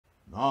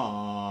Namu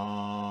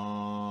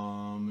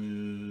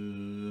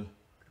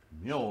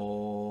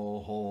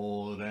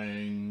Myoho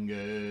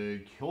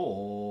Renge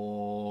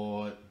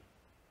Kyo.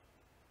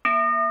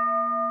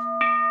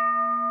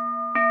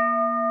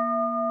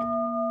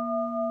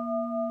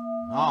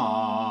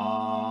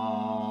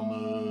 Namu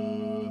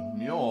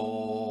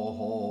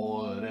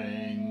Myoho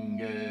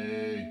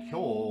Renge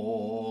Kyo.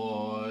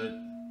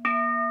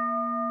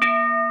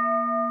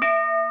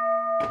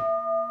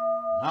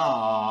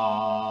 Namu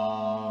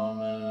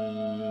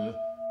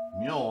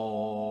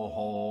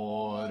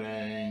Myoho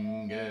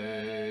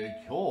Renge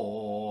Kyo.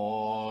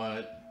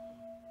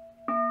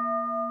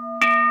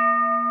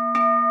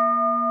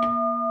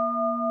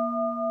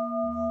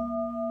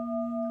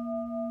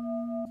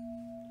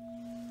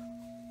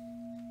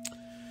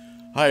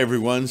 Hi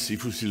everyone,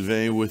 Sifu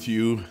Sylvain with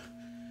you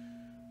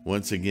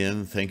once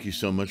again. Thank you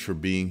so much for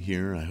being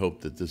here. I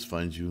hope that this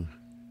finds you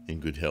in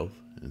good health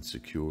and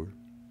secure.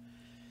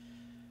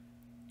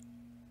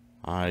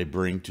 I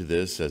bring to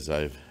this, as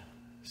I've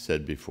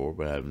said before,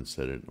 but I haven't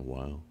said it in a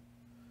while,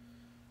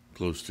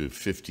 close to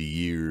 50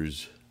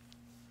 years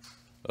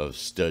of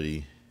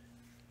study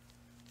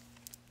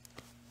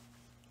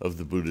of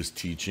the Buddhist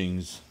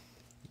teachings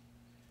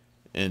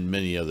and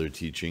many other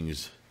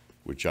teachings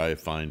which I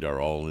find are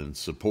all in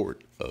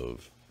support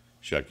of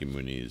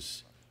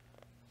Shakyamuni's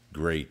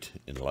great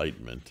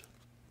enlightenment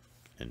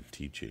and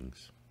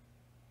teachings.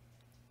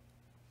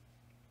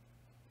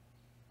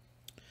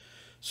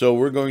 So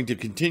we're going to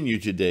continue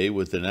today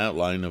with an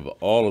outline of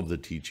all of the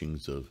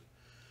teachings of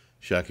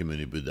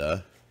Shakyamuni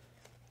Buddha,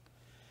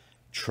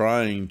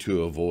 trying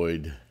to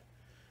avoid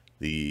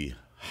the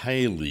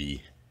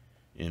highly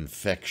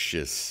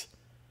infectious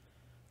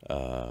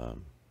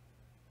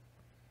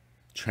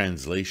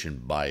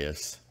translation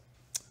bias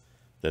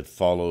that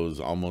follows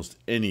almost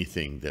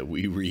anything that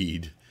we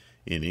read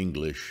in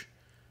English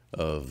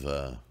of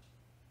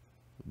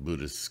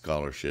Buddhist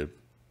scholarship.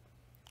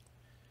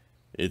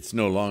 It's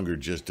no longer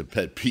just a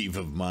pet peeve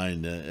of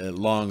mine.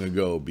 Long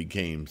ago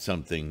became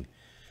something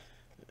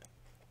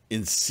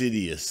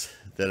insidious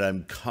that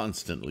I'm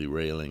constantly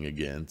railing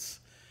against.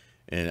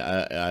 And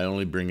I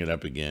only bring it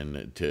up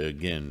again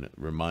to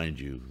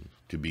remind you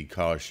to be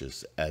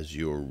cautious as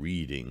you're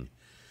reading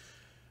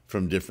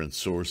from different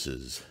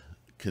sources.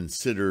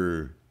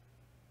 Consider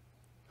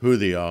who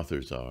the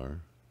authors are.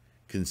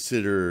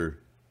 Consider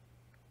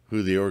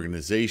who the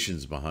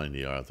organizations behind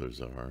the authors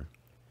are.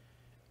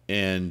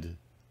 And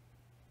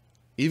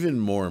even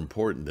more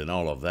important than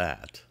all of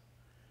that,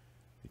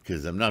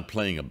 because I'm not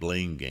playing a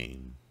blame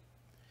game,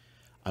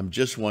 I'm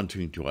just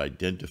wanting to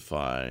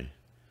identify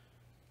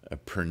a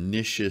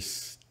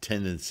pernicious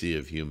tendency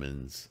of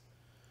humans,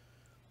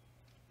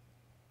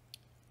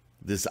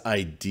 this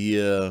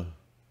idea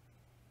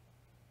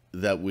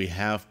that we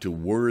have to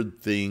word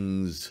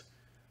things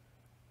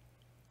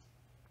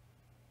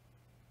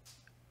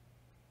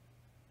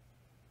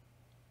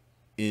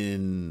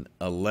in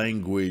a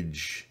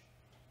language,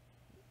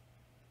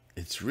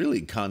 it's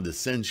really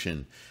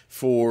condescension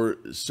for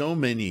so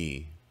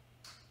many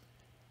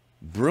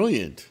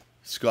brilliant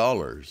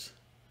scholars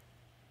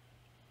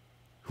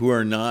who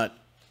are not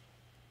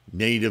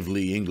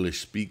natively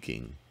English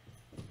speaking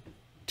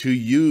to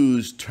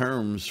use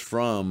terms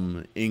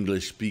from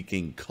English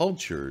speaking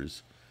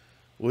cultures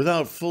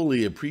without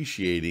fully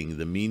appreciating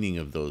the meaning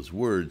of those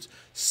words,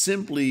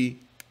 simply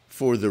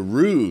for the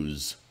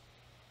ruse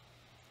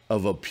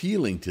of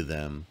appealing to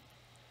them.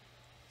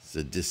 It's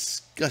a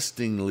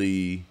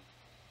disgustingly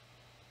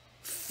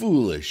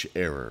foolish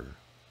error.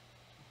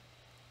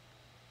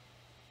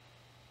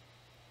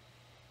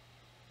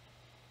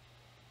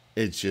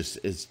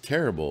 It's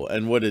terrible.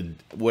 And what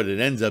it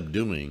ends up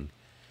doing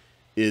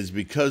is,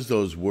 because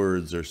those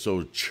words are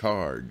so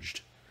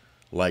charged,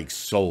 like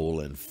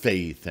soul and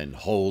faith and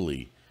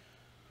holy,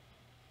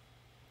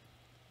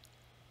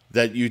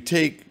 that you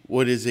take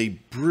what is a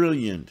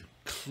brilliant,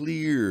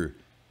 clear,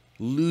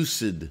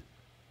 lucid,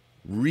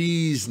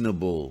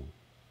 reasonable,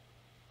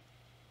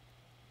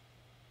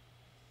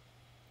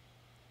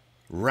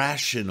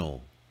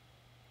 rational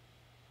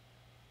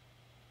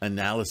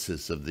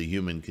analysis of the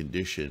human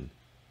condition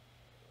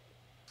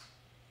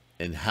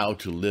and how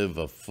to live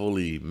a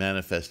fully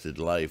manifested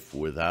life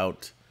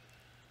without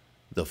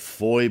the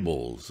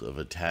foibles of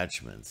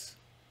attachments.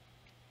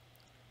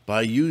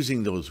 By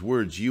using those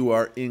words, you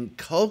are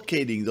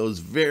inculcating those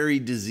very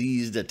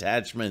diseased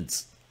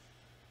attachments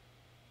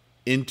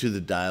into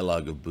the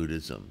dialogue of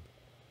Buddhism.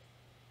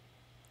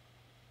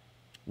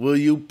 Will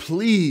you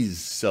please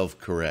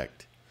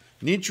self-correct?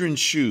 Nichiren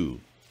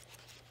Shu,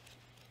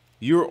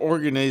 your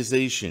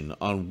organization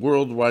on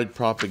worldwide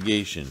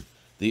propagation,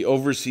 the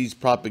Overseas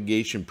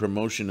Propagation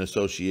Promotion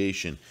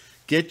Association,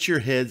 get your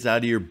heads out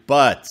of your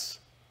butts.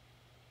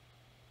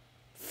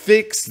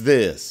 Fix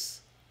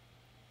this.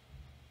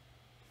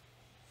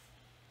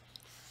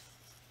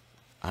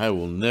 I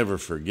will never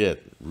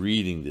forget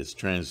reading this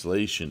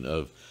translation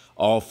of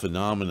all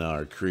phenomena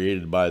are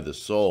created by the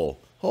soul.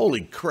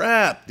 Holy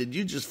crap, did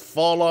you just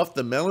fall off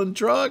the melon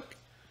truck?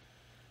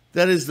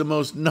 That is the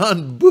most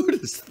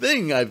non-Buddhist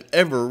thing I've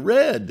ever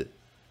read.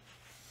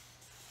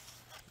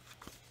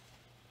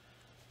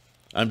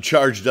 I'm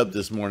charged up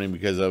this morning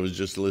because I was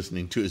just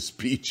listening to a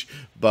speech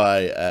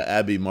by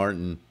Abby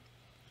Martin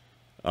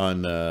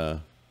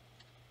on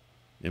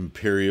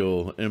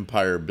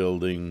empire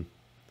building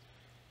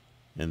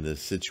and the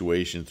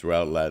situation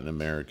throughout Latin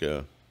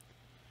America.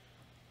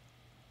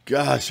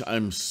 Gosh,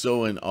 I'm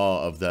so in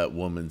awe of that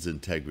woman's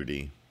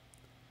integrity.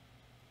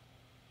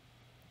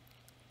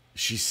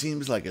 She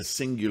seems like a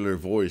singular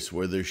voice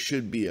where there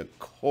should be a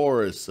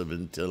chorus of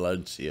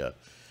intelligentsia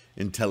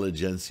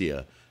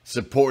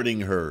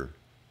supporting her.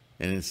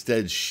 And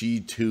instead, she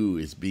too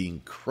is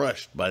being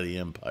crushed by the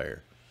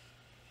empire.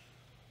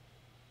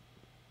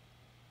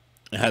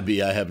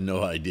 Abby, I have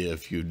no idea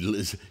if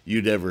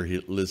you'd ever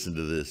listen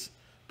to this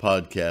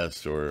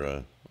podcast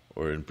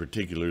or in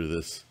particular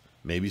this.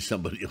 Maybe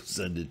somebody will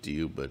send it to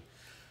you, but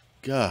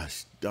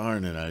gosh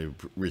darn it, I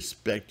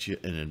respect you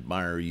and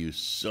admire you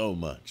so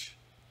much.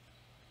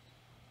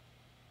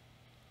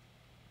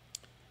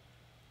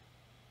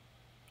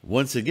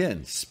 Once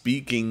again,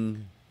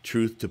 speaking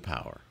truth to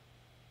power.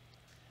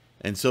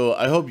 And so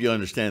I hope you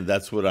understand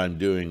that's what I'm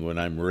doing when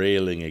I'm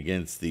railing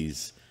against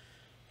these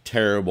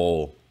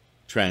terrible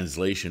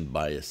translation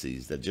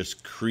biases that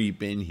just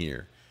creep in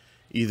here,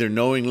 either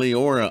knowingly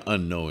or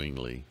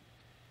unknowingly.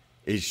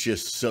 It's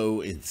just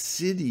so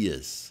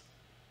insidious.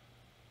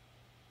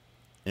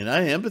 And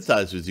I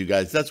empathize with you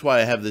guys. That's why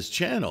I have this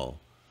channel.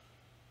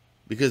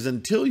 Because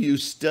until you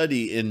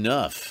study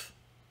enough,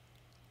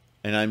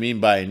 and I mean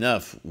by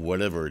enough,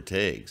 whatever it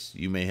takes.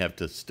 You may have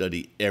to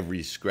study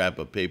every scrap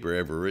of paper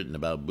ever written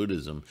about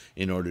Buddhism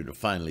in order to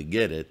finally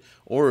get it.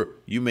 Or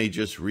you may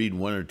just read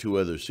one or two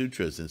other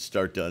sutras and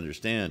start to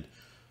understand,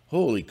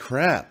 holy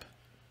crap,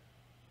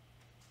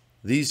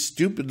 these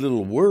stupid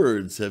little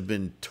words have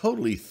been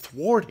totally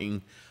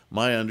thwarting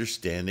my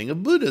understanding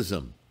of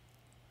Buddhism.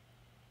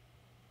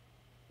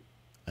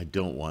 I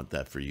don't want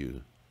that for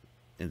you.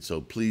 And so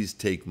please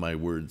take my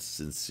words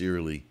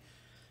sincerely.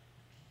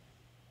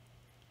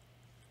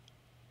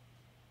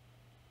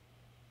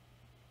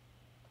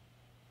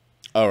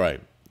 All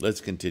right,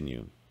 let's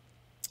continue.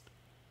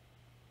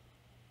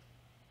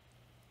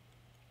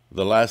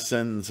 The last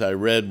sentence I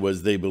read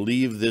was, they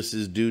believe this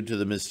is due to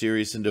the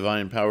mysterious and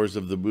divine powers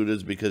of the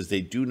Buddhas because they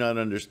do not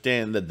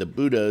understand that the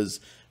Buddhas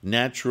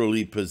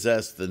naturally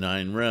possess the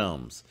 9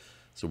 realms.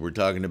 So we're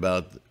talking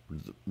about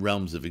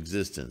realms of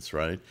existence,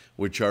 right?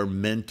 Which are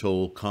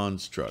mental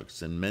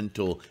constructs and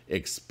mental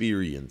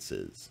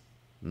experiences.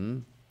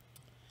 To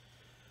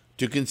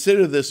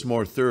consider this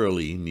more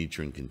thoroughly,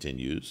 Nichiren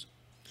continues,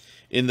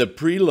 in the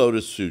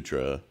pre-Lotus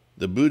Sutra,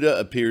 the Buddha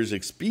appears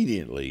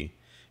expediently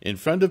in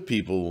front of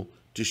people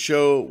to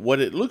show what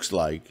it looks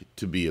like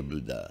to be a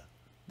Buddha.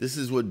 This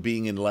is what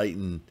being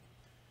enlightened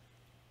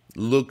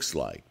looks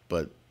like,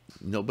 but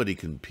nobody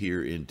can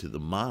peer into the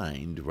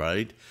mind,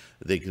 right?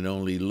 They can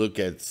only look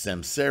at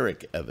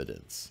samsaric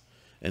evidence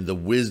and the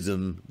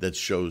wisdom that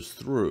shows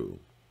through.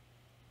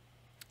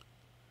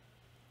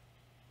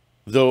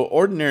 Though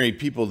ordinary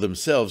people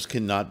themselves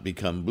cannot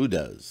become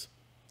Buddhas.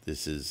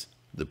 This is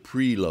the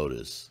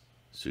pre-Lotus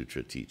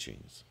Sutra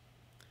teachings.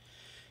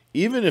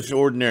 Even if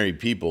ordinary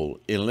people,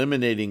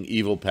 eliminating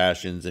evil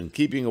passions and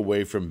keeping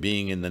away from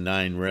being in the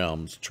 9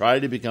 realms, try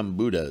to become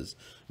Buddhas,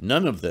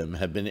 none of them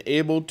have been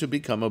able to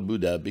become a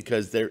Buddha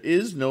because there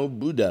is no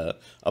Buddha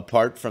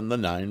apart from the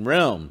 9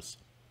 realms.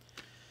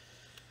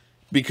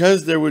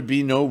 Because there would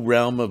be no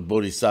realm of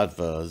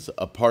bodhisattvas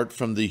apart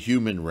from the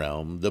human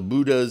realm, the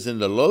Buddhas in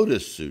the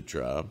Lotus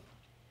Sutra,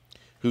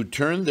 who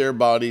turned their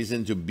bodies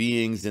into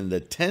beings in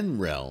the 10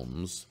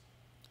 realms,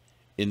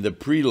 in the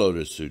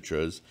pre-Lotus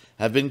Sutras,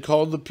 have been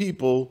called the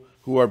people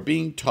who are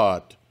being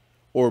taught,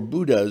 or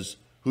Buddhas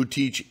who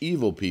teach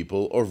evil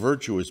people, or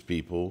virtuous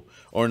people,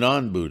 or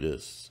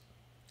non-Buddhists.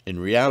 In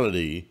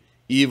reality,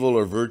 evil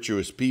or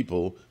virtuous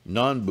people,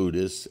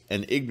 non-Buddhists,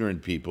 and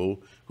ignorant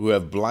people who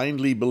have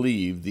blindly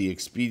believed the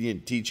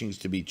expedient teachings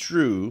to be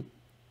true,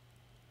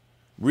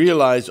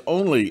 realize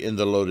only in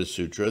the Lotus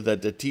Sutra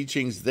that the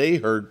teachings they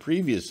heard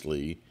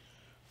previously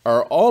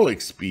are all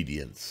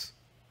expedients,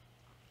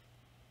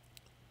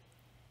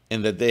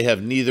 and that they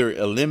have neither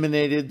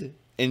eliminated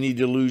any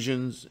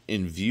delusions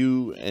in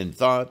view and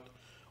thought,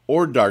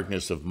 or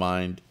darkness of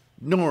mind,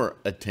 nor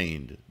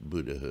attained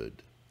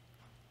Buddhahood.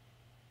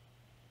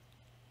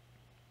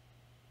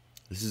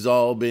 This has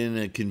all been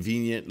a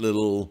convenient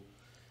little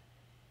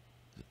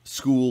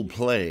school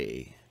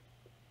play.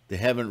 They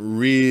haven't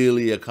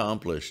really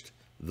accomplished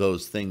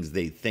those things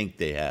they think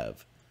they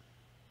have,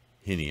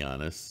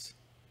 Hinayanists.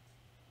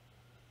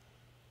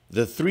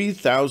 The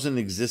 3,000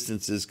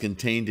 existences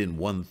contained in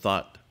one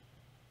thought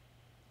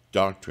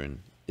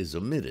doctrine is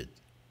omitted.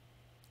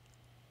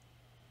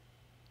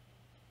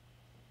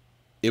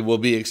 It will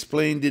be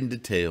explained in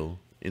detail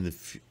in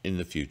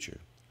the future.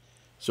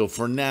 So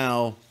for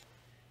now,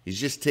 he's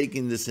just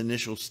taking this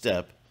initial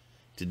step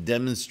to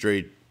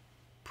demonstrate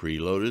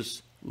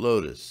pre-Lotus,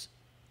 Lotus.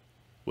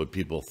 What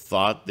people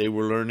thought they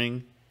were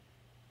learning,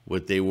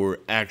 what they were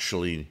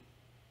actually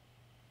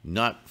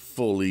not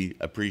fully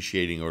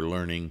appreciating or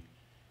learning,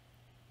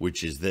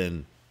 which is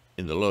then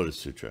in the Lotus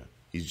Sutra.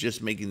 He's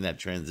just making that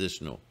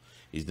transitional.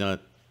 He's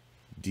not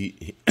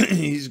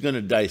he's going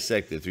to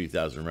dissect the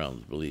 3,000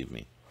 realms, believe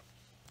me.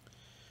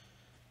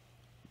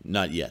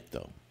 Not yet,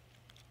 though.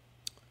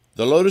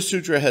 The Lotus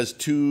Sutra has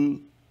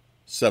two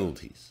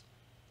subtleties.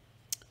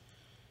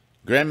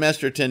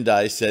 Grandmaster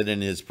Tendai said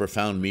in his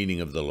profound meaning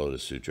of the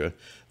Lotus Sutra,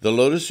 the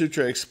Lotus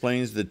Sutra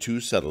explains the two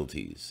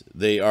subtleties.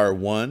 They are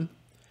one,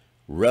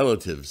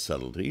 relative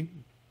subtlety,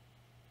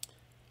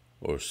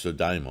 or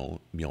sodaimo,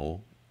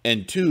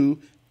 and two,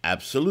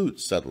 absolute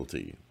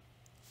subtlety.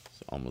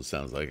 It almost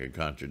sounds like a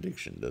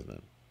contradiction, doesn't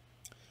it?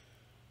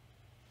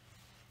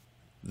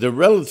 The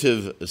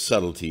relative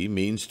subtlety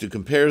means to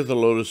compare the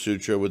Lotus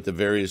Sutra with the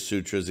various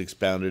sutras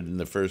expounded in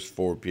the first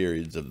four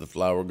periods of the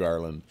flower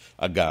garland,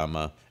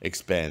 agama,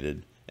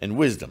 expanded, and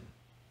wisdom,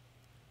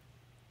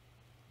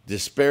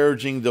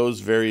 disparaging those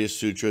various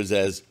sutras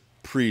as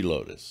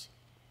pre-lotus.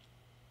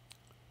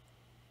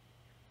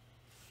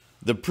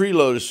 The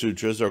pre-lotus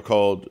sutras are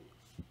called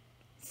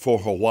for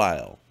a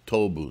while,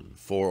 tobun,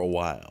 for a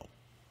while.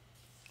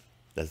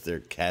 That's their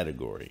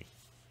category,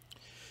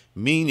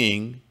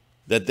 meaning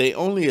that they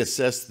only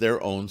assess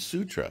their own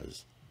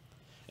sutras,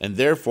 and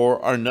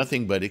therefore are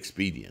nothing but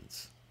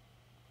expedients.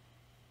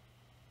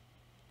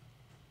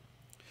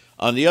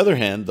 On the other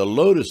hand, the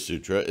Lotus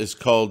Sutra is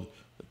called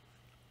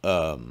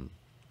kasetsu,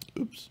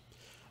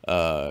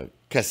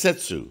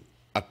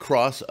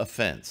 across a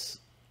fence.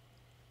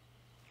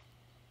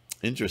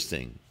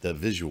 Interesting, the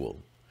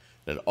visual,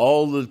 that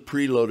all the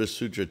pre-Lotus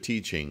Sutra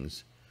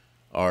teachings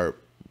are,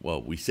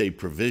 well, we say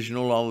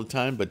provisional all the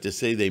time, but to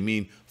say they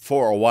mean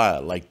for a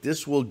while, like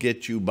this will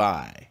get you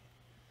by.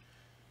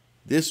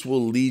 This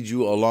will lead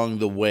you along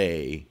the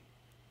way,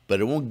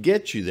 but it won't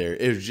get you there.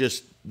 It's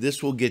just,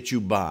 this will get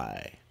you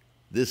by.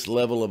 This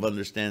level of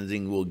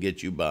understanding will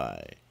get you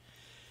by.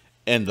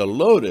 And the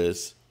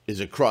lotus is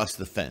across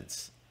the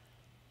fence.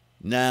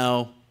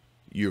 Now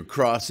you're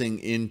crossing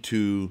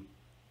into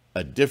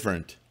a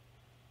different,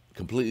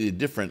 completely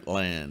different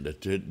land, a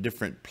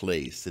different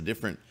place, a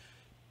different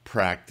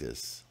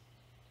practice,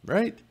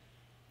 right?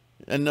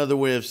 Another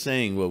way of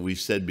saying what we've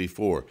said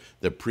before,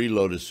 the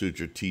pre-Lotus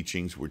Sutra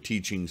teachings were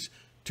teachings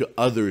to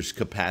others'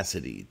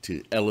 capacity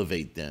to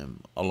elevate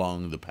them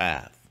along the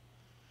path.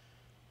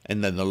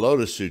 And then the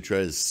Lotus Sutra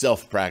is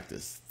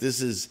self-practice.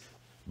 This is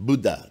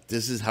Buddha.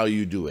 This is how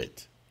you do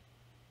it.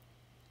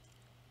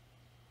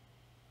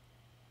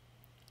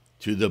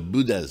 To the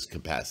Buddha's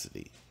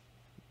capacity.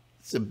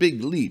 It's a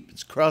big leap.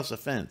 It's across a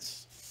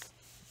fence.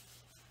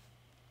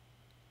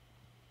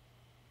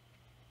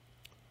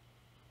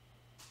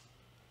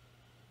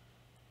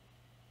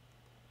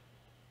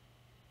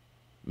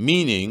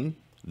 Meaning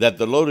that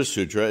the Lotus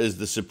Sutra is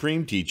the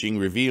supreme teaching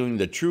revealing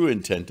the true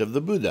intent of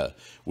the Buddha,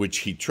 which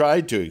he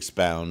tried to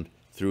expound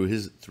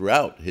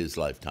throughout his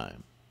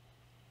lifetime.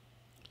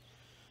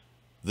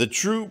 The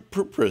true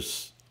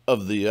purpose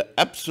of the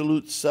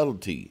absolute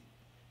subtlety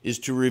is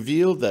to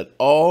reveal that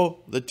all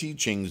the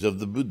teachings of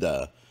the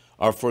Buddha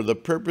are for the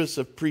purpose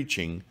of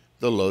preaching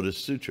the Lotus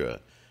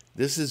Sutra.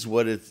 This is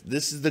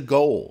the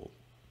goal.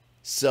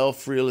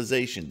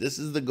 Self-realization. This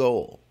is the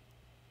goal.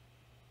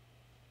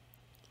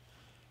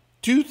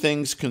 Two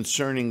things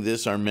concerning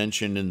this are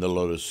mentioned in the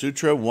Lotus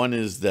Sutra. One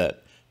is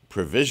that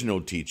provisional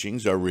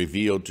teachings are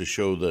revealed to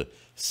show the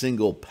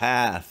single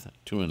path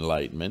to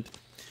enlightenment,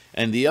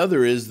 and the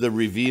other is the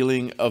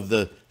revealing of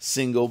the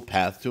single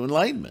path to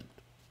enlightenment.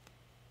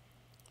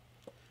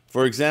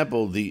 For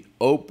example, the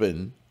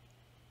open,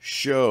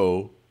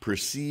 show,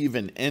 perceive,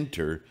 and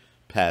enter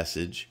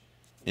passage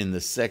in the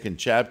second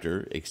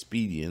chapter,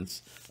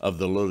 Expedience, of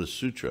the Lotus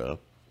Sutra,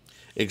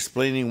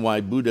 explaining why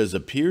Buddhas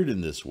appeared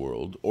in this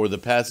world, or the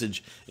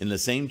passage in the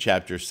same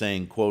chapter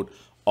saying, quote,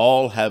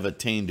 all have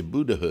attained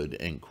Buddhahood,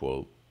 end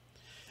quote,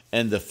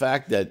 and the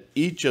fact that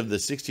each of the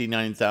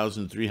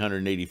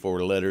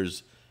 69,384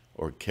 letters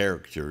or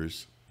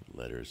characters,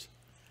 there's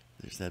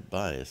that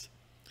bias,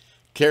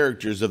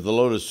 characters of the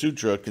Lotus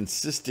Sutra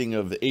consisting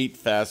of 8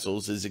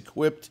 facets is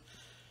equipped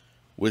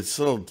with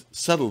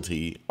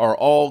subtlety are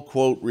all,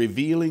 quote,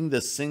 revealing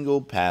the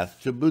single path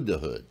to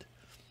Buddhahood.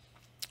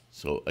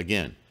 So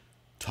again,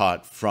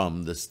 taught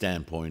from the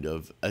standpoint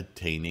of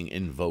attaining,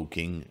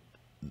 invoking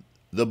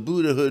the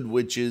Buddhahood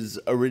which is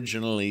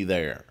originally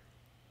there.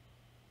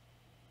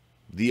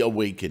 The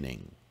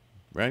awakening,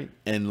 right?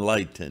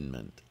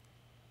 Enlightenment.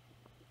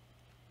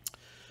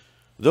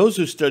 Those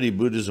who study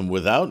Buddhism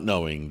without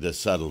knowing the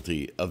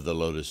subtlety of the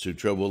Lotus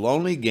Sutra will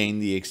only gain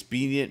the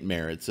expedient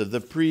merits of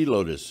the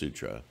pre-Lotus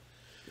Sutra.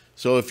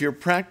 So if you're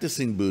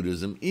practicing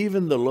Buddhism,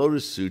 even the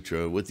Lotus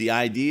Sutra, with the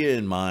idea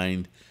in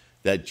mind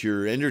that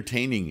you're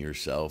entertaining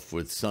yourself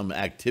with some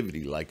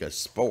activity like a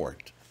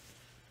sport.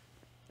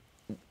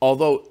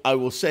 Although I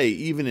will say,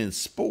 even in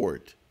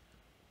sport,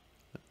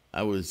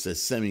 I was a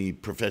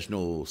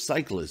semi-professional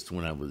cyclist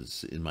when I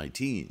was in my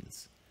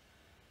teens.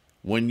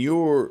 When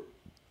your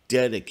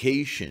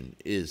dedication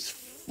is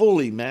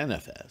fully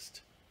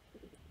manifest,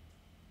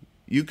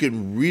 you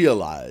can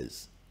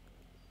realize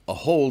a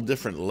whole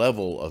different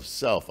level of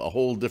self, a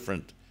whole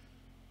different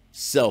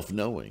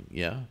self-knowing,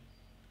 yeah?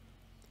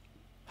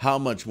 How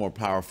much more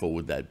powerful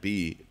would that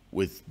be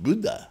with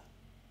Buddha?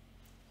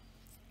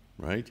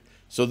 right?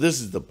 So this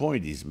is the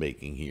point he's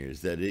making here,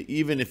 is that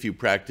even if you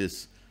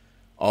practice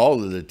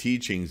all of the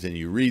teachings and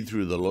you read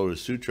through the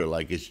Lotus Sutra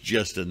like it's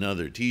just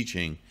another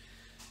teaching,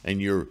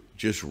 and you're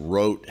just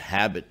rote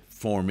habit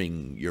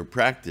forming your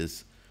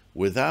practice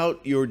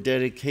without your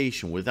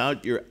dedication,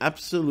 without your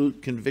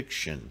absolute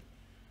conviction,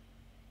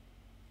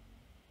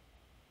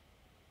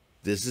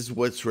 this is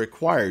what's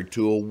required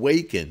to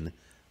awaken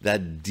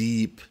that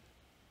deep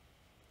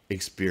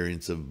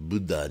experience of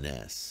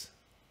Buddhaness.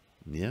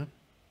 Yeah?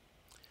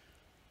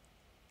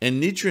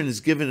 And Nichiren has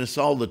given us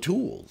all the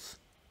tools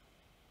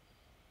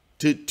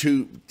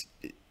to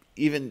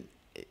even,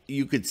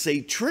 you could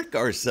say, trick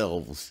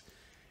ourselves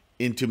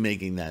into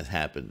making that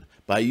happen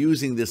by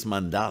using this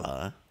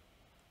mandala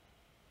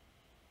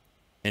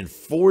and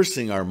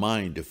forcing our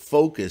mind to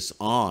focus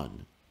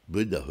on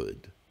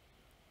Buddhahood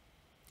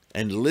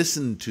and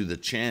listen to the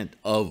chant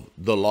of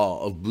the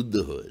law of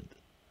Buddhahood.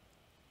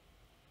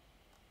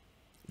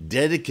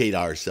 Dedicate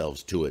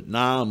ourselves to it.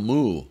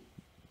 Namu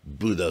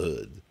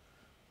Buddhahood.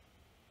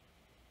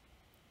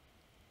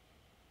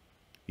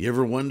 You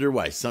ever wonder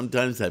why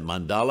sometimes that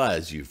mandala,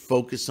 as you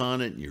focus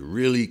on it and you're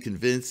really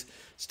convinced,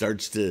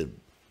 starts to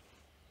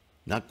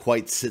not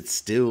quite sit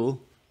still?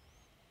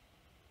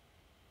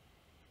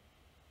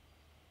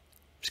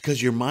 It's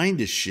because your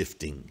mind is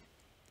shifting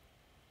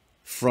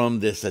from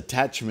this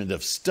attachment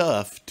of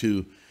stuff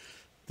to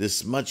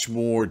this much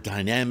more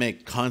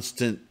dynamic,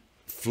 constant,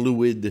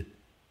 fluid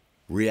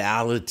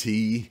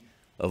reality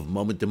of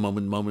moment to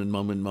moment,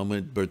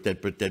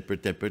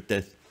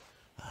 birth.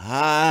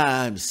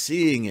 I'm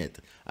seeing it.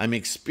 I'm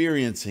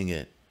experiencing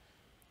it.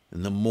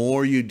 And the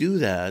more you do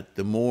that,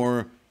 the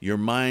more your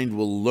mind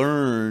will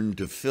learn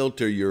to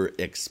filter your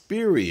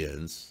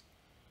experience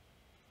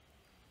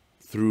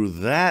through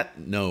that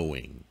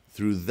knowing,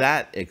 through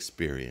that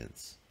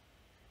experience.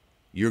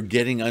 You're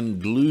getting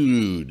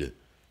unglued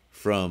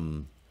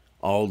from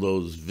all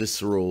those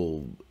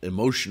visceral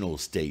emotional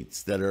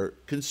states that are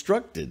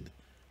constructed.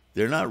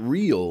 They're not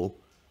real.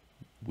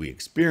 We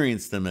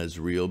experience them as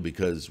real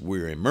because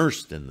we're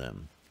immersed in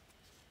them.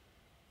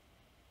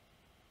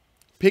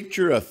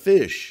 Picture a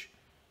fish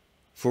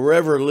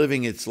forever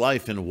living its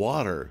life in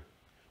water.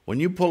 When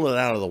you pull it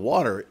out of the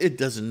water, it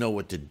doesn't know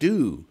what to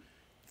do.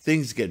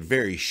 Things get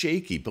very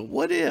shaky. But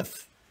what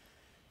if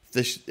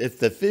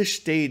the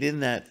fish stayed in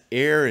that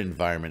air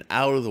environment,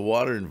 out of the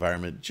water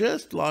environment,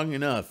 just long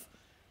enough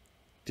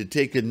to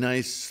take a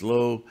nice,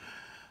 slow,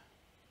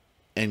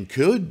 and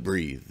could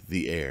breathe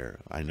the air?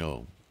 I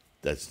know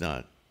that's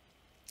not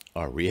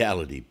our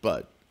reality,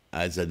 but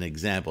as an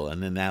example,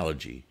 an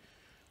analogy,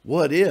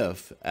 what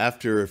if,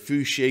 after a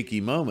few shaky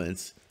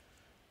moments,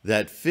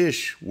 that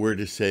fish were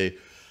to say,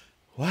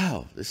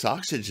 wow, this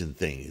oxygen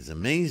thing is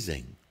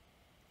amazing?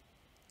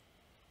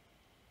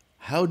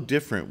 How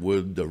different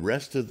would the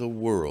rest of the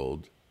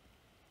world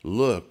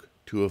look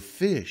to a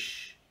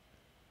fish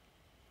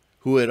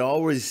who had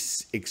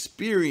always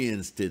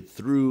experienced it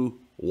through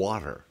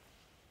water?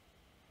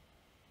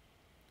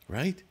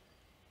 Right?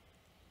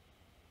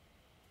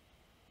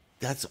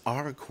 That's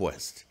our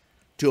quest,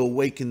 to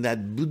awaken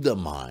that Buddha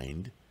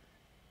mind.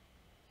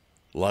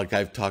 Like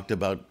I've talked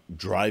about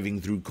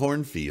driving through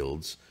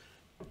cornfields,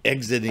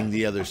 exiting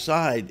the other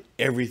side,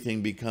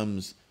 everything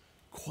becomes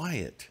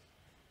quiet,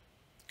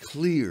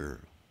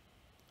 clear,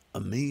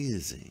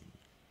 amazing.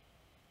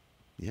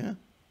 Yeah?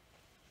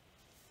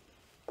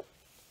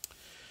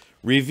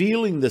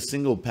 Revealing the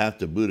single path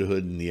to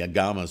Buddhahood in the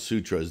Agama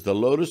Sutras, the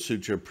Lotus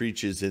Sutra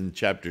preaches in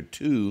Chapter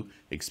 2,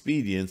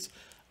 Expedience,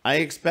 I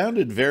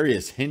expounded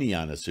various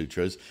Hinayana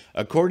Sutras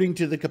according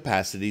to the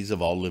capacities of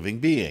all living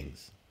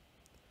beings.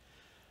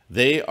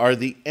 They are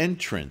the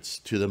entrance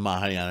to the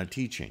Mahayana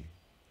teaching.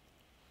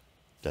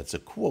 That's a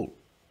quote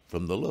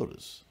from the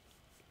Lotus.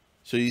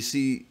 So you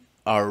see,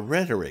 our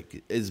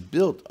rhetoric is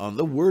built on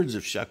the words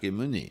of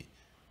Shakyamuni.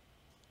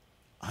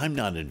 I'm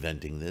not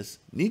inventing this.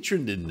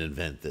 Nichiren didn't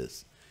invent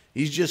this.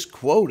 He's just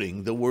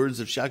quoting the words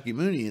of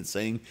Shakyamuni and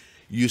saying,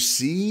 you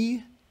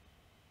see?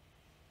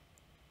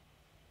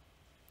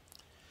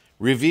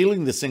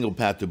 Revealing the single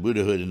path to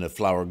Buddhahood in the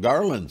Flower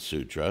Garland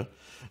Sutra,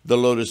 the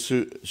Lotus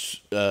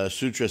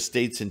Sutra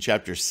states in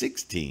Chapter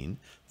 16,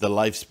 the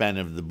lifespan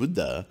of the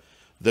Buddha,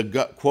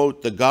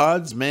 quote, the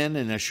gods, men,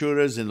 and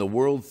Asuras in the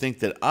world think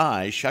that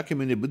I,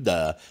 Shakyamuni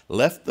Buddha,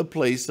 left the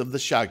place of the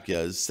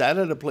Shakyas, sat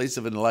at a place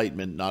of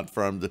enlightenment not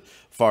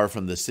far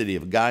from the city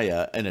of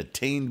Gaya, and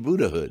attained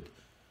Buddhahood.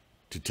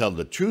 To tell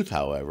the truth,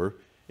 however,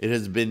 it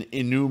has been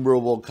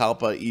innumerable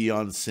kalpa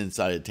eons since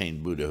I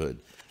attained Buddhahood.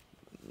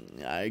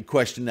 I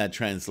question that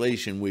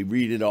translation. We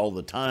read it all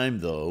the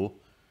time, though.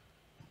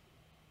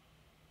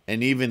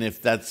 And even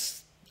if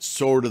that's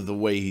sort of the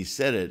way he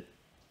said it,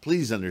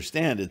 please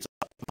understand it's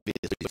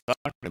obviously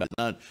talking about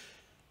not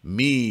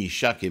me,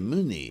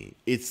 Shakyamuni.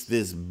 It's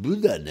this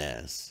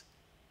Buddhaness.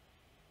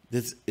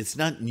 It's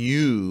not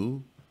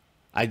new.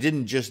 I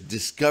didn't just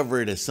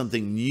discover it as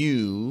something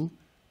new.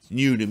 It's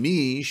new to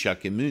me,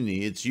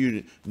 Shakyamuni. It's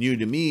new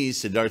to me,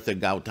 Siddhartha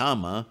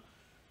Gautama.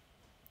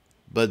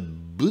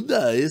 But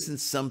Buddha isn't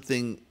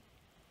something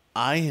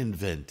I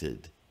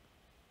invented.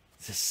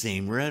 It's the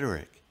same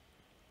rhetoric.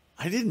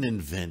 I didn't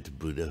invent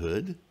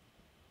Buddhahood.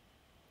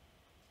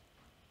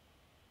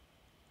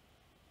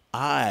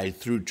 I,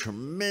 through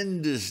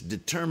tremendous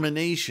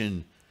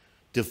determination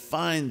to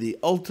find the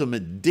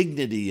ultimate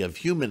dignity of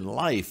human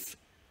life,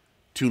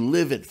 to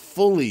live it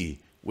fully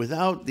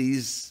without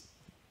these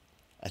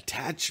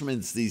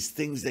attachments, these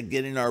things that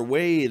get in our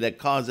way, that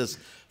cause us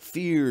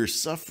fear,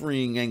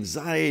 suffering,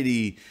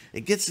 anxiety.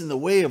 It gets in the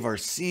way of our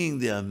seeing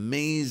the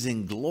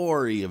amazing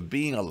glory of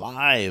being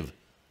alive.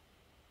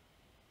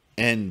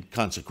 And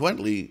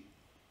consequently,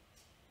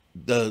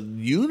 the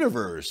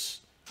universe,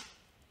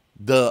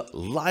 the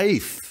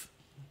life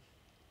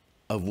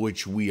of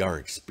which we are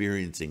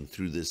experiencing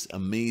through this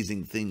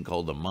amazing thing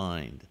called the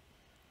mind.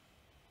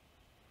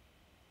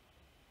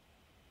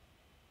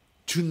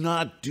 To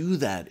not do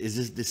that is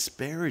a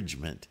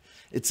disparagement.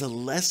 It's a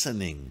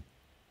lessening.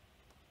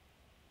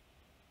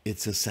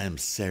 It's a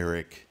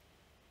samsaric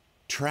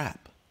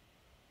trap.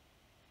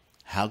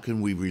 How can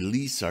we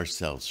release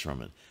ourselves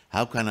from it?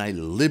 How can I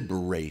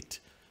liberate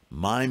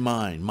my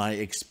mind, my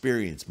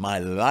experience, my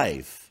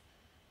life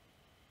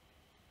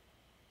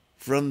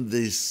from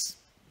this,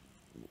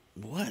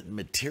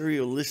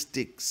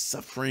 materialistic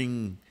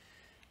suffering?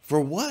 For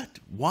what?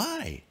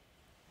 Why?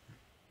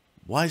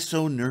 Why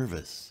so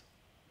nervous?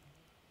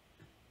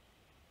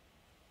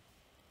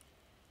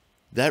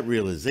 That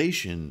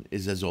realization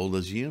is as old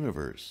as the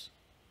universe.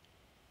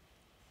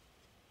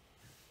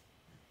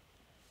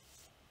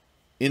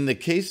 In the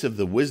case of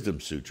the Wisdom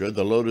Sutra,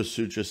 the Lotus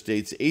Sutra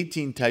states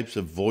 18 types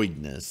of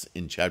voidness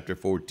in chapter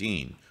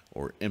 14,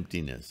 or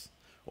emptiness,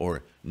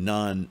 or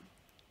non-attachment.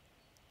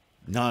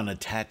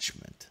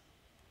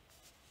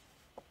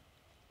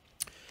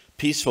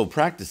 Peaceful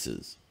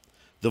practices.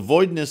 The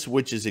voidness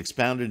which is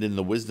expounded in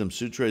the Wisdom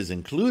Sutra is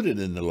included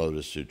in the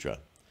Lotus Sutra.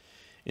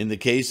 In the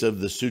case of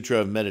the Sutra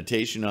of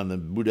Meditation on the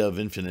Buddha of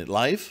Infinite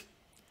Life,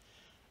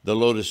 the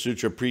Lotus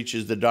Sutra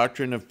preaches the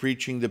doctrine of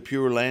preaching the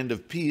pure land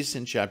of peace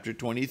in chapter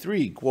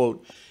 23.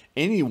 Quote,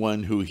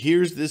 anyone who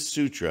hears this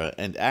sutra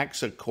and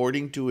acts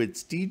according to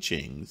its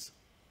teachings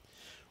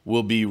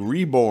will be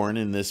reborn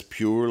in this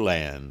pure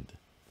land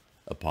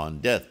upon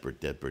death, birth,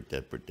 death, birth,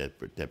 death, birth, death,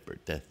 birth, death,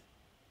 birth, death.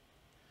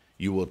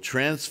 You will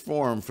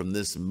transform from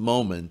this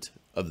moment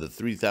of the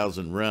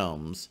 3,000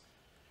 realms,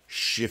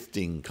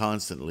 shifting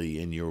constantly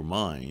in your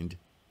mind,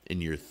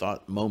 in your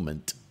thought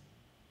moment.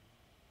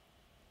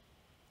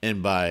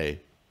 And by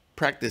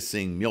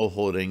practicing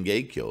Myoho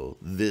Renge-kyo,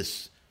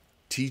 this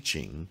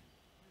teaching,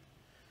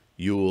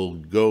 you will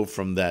go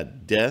from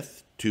that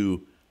death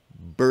to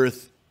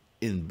birth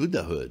in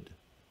Buddhahood.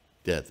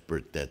 Death,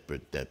 birth, death,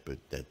 birth, death, birth,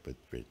 death, birth,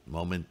 birth,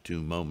 moment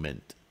to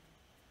moment.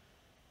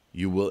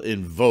 You will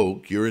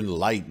invoke your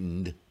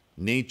enlightened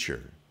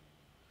nature.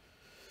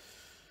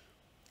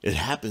 It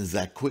happens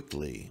that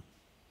quickly,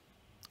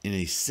 in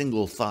a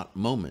single thought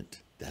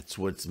moment. That's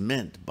what's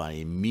meant by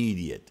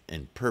immediate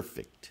and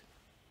perfect.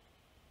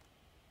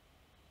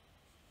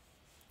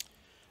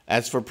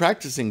 As for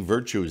practicing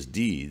virtuous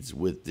deeds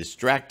with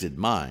distracted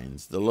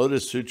minds, the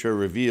Lotus Sutra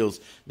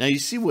reveals, now you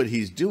see what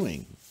he's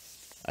doing,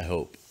 I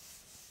hope.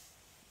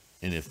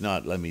 And if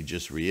not, let me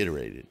just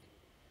reiterate it.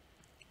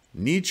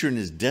 Nichiren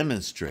is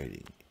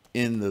demonstrating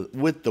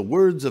with the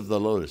words of the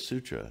Lotus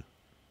Sutra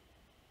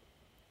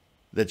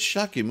that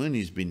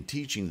Shakyamuni's been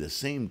teaching the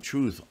same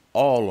truth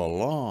all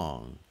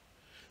along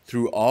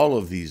through all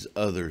of these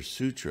other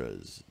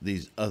sutras,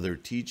 these other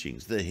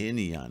teachings, the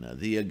Hinayana,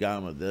 the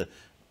Agama, the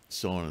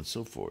so on and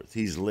so forth.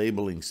 He's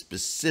labeling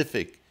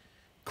specific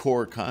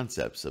core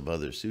concepts of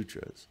other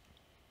sutras.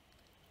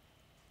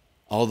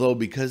 Although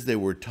because they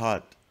were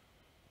taught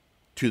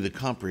to the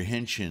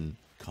comprehension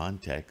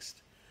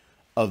context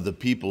of the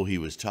people he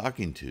was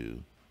talking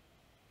to,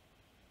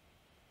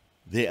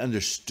 they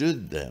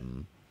understood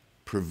them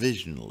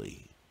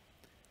provisionally.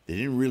 They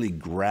didn't really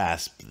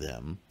grasp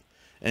them,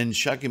 and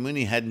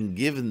Shakyamuni hadn't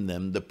given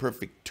them the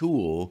perfect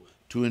tool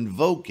to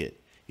invoke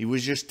it. He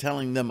was just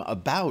telling them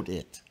about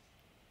it.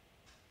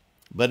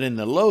 But in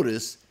the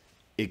Lotus,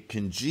 it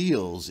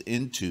congeals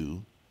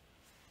into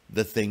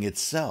the thing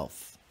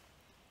itself.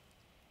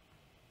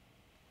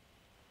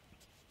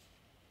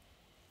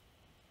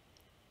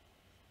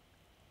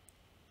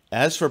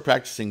 As for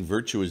practicing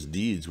virtuous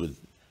deeds with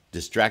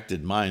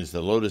distracted minds,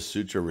 the Lotus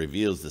Sutra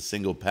reveals the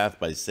single path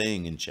by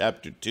saying in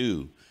chapter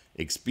 2,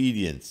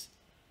 Expedience,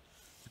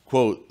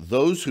 quote,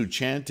 those who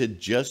chanted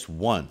just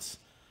once,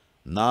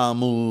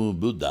 Namu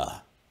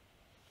Buddha,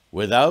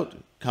 without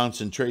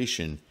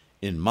concentration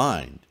in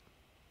mind,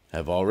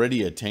 have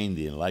already attained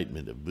the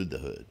enlightenment of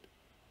Buddhahood.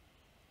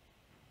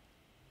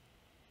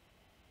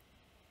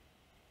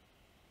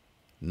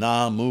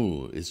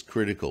 Namu is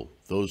critical.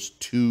 Those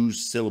two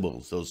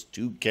syllables, those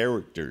two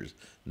characters,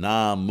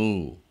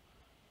 Namu.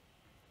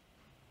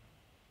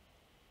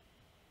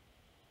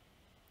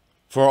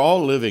 For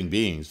all living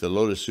beings, the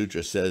Lotus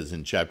Sutra says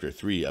in chapter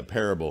 3, a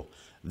parable,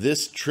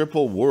 this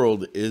triple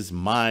world is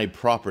my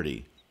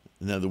property.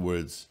 In other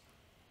words,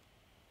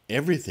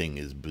 everything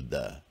is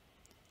Buddha.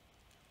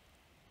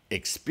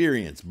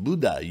 Experience,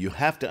 Buddha, you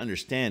have to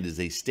understand, is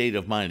a state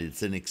of mind.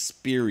 It's an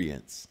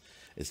experience.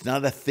 It's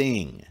not a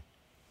thing.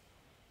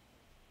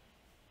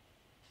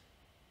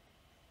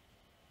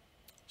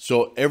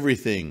 So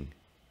everything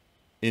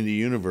in the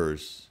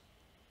universe,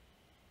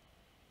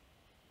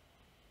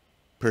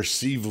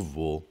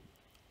 perceivable,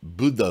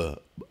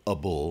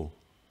 Buddha-able,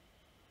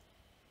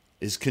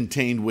 is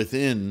contained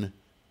within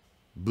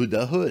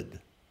Buddhahood.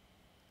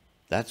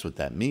 That's what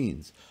that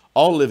means.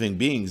 All living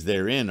beings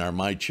therein are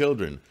my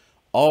children.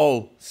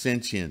 All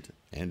sentient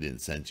and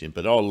insentient,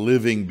 but all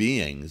living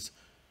beings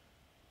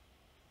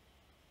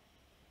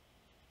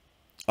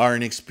are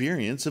an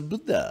experience of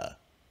Buddha.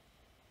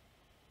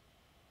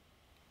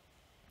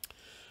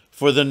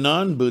 For the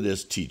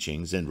non-Buddhist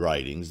teachings and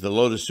writings, the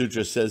Lotus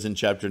Sutra says in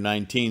chapter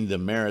 19, the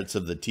merits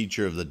of the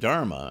teacher of the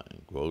Dharma,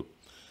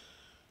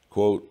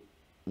 quote,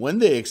 when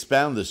they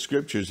expound the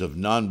scriptures of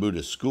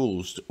non-Buddhist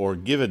schools or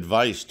give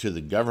advice to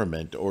the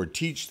government or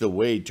teach the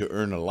way to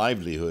earn a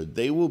livelihood,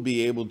 they will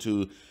be able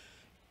to,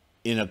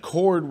 in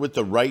accord with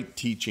the right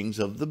teachings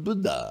of the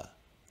Buddha.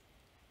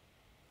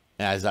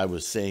 As I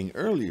was saying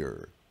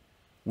earlier,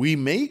 we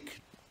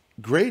make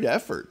great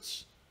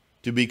efforts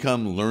to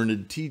become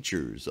learned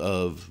teachers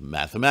of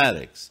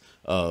mathematics,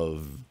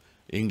 of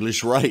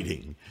English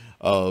writing,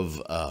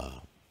 of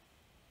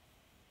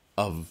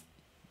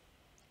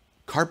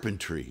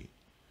carpentry,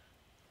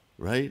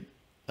 right?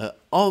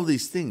 All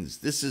these things.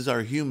 This is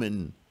our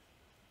human,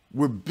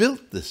 we're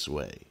built this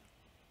way.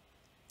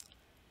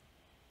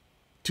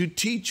 To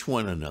teach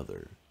one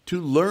another,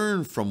 to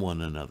learn from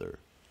one another.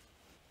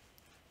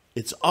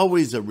 It's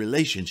always a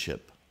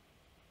relationship.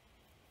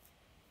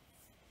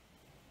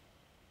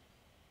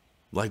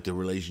 Like the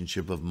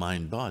relationship of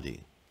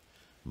mind-body,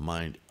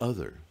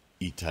 mind-other,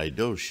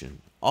 itai-doshin,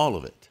 all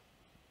of it.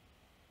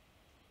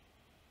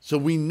 So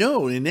we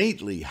know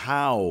innately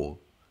how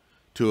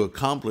to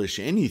accomplish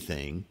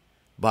anything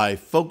by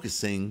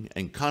focusing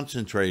and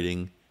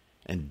concentrating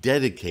and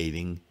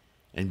dedicating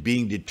and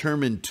being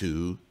determined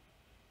to,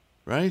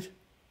 right?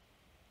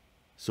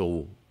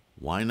 So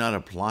why not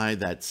apply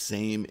that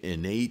same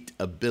innate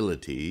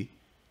ability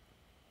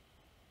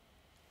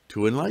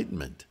to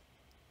enlightenment?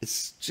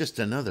 It's just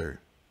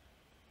another,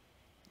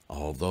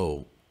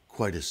 although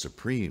quite a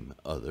supreme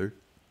other.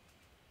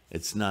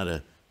 It's not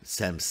a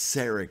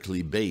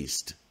samsarically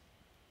based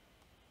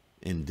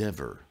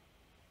endeavor.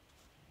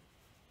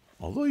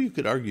 Although you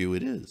could argue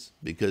it is,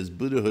 because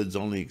Buddhahood's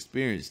only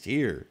experienced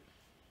here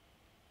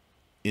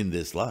in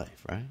this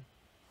life, right?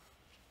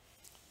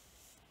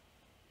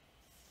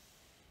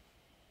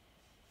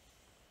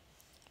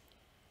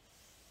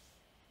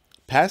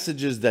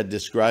 Passages that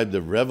describe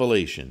the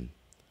revelation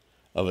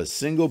of a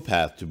single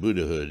path to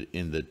Buddhahood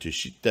in the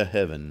Tushita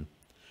heaven,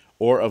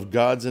 or of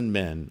gods and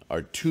men,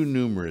 are too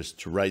numerous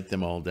to write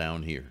them all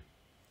down here.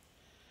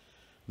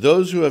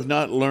 Those who have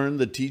not learned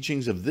the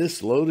teachings of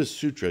this Lotus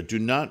Sutra do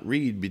not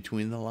read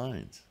between the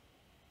lines.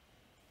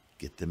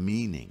 Get the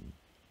meaning.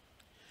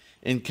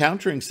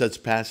 Encountering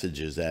such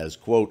passages as,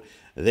 quote,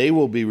 they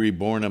will be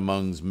reborn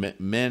amongst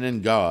men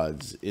and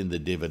gods in the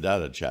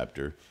Devadatta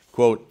chapter,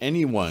 quote,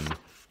 anyone,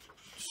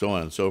 so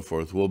on and so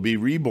forth, will be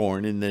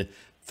reborn in the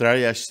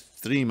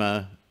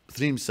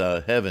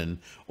Trimsa heaven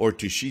or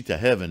Tushita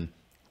heaven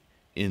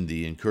in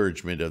the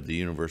encouragement of the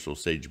universal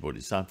sage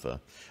Bodhisattva,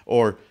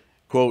 or,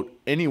 quote,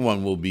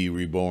 anyone will be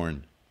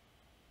reborn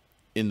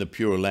in the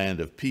pure land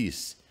of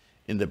peace.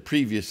 In the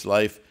previous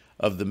life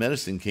of the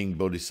medicine king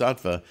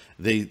Bodhisattva,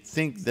 they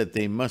think that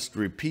they must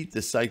repeat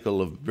the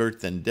cycle of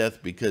birth and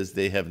death because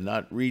they have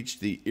not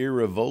reached the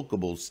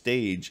irrevocable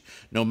stage,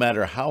 no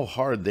matter how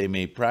hard they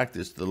may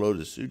practice the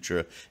Lotus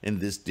Sutra in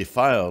this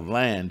defiled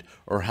land,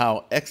 or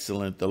how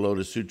excellent the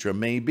Lotus Sutra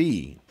may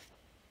be.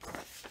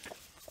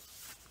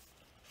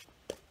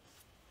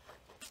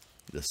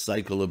 The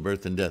cycle of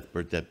birth and death,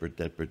 birth, death, birth,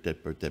 death, birth,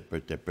 death, birth, death,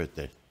 birth, death, birth,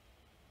 death.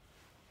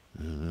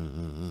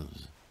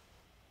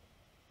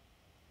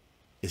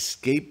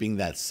 Escaping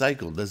that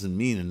cycle doesn't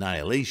mean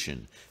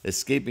annihilation.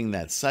 Escaping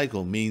that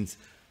cycle means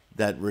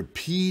that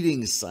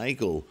repeating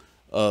cycle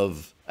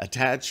of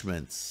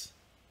attachments.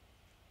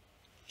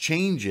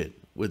 Change it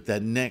with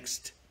that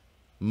next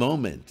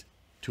moment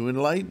to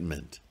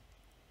enlightenment.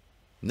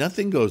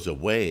 Nothing goes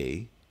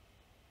away.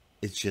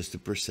 It's just a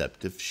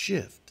perceptive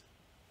shift.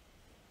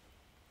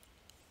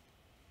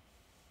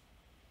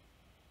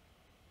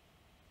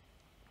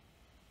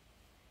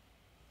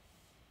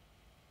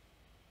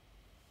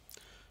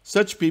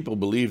 Such people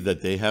believe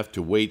that they have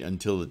to wait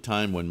until the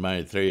time when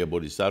Maitreya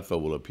Bodhisattva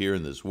will appear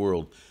in this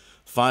world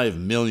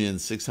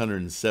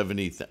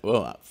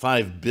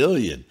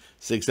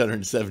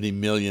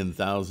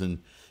 5,670,000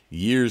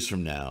 years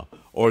from now,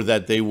 or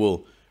that they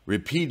will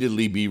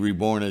repeatedly be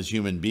reborn as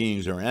human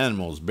beings or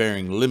animals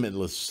bearing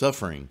limitless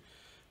suffering.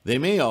 They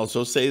may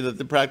also say that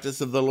the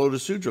practice of the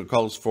Lotus Sutra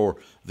calls for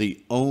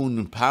the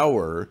own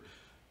power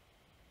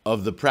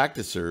of the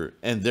practicer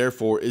and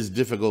therefore is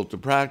difficult to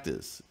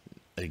practice.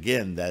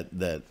 Again,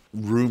 that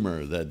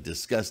rumor, that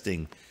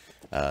disgusting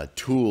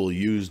tool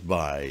used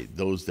by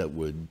those that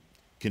would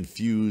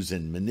confuse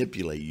and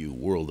manipulate you,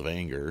 world of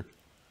anger.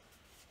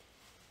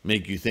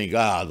 make you think,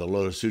 the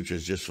Lotus Sutra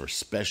is just for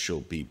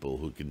special people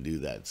who can do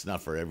that. It's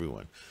not for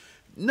everyone.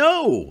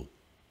 No!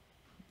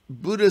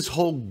 Buddha's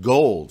whole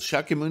goal,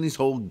 Shakyamuni's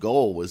whole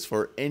goal, was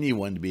for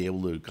anyone to be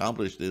able to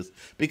accomplish this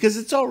because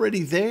it's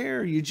already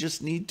there. You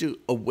just need to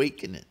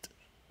awaken it.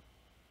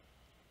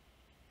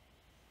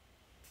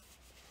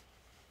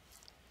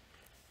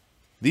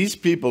 These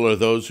people are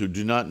those who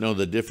do not know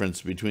the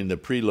difference between the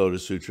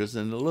pre-Lotus Sutras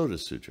and the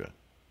Lotus Sutra.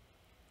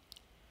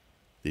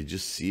 They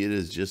just see it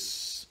as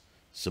just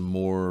some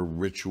more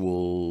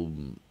ritual,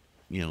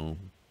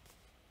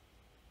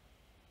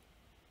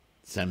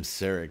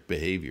 samsaric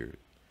behavior.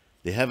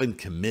 They haven't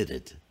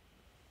committed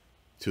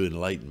to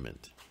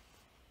enlightenment.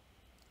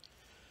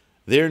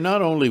 They are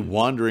not only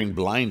wandering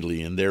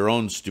blindly in their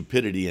own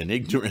stupidity and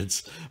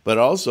ignorance, but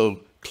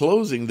also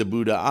closing the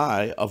Buddha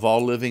eye of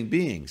all living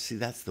beings. See,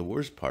 that's the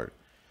worst part.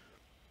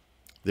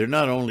 They're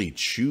not only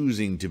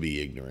choosing to be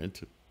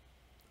ignorant,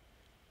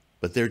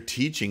 but they're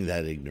teaching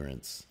that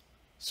ignorance.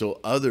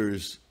 So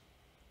others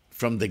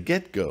from the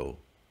get-go,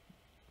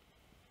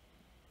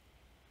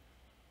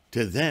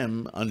 to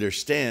them,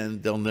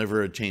 understand they'll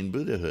never attain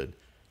Buddhahood.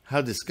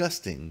 How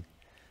disgusting.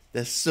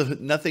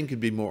 Nothing could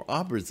be more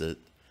opposite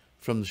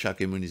from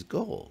Shakyamuni's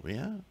goal,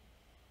 yeah?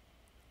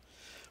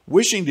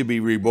 Wishing to be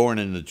reborn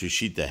in the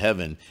Tushita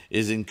heaven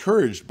is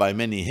encouraged by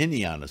many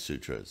Hinayana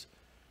sutras.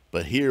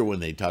 But here,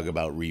 when they talk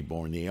about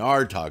reborn, they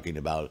are talking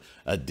about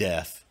a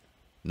death,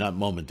 not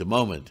moment to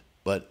moment,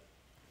 but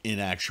in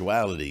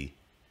actuality,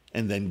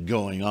 and then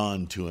going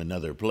on to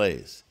another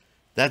place.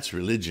 That's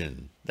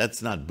religion.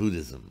 That's not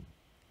Buddhism.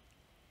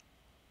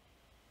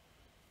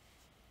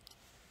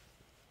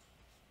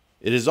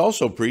 It is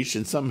also preached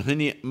in some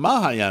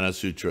Mahayana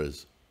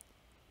sutras.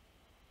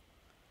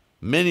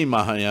 Many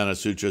Mahayana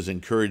sutras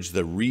encourage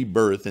the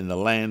rebirth in the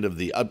land of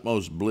the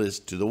utmost bliss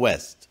to the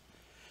west.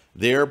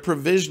 They are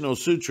provisional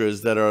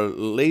sutras that are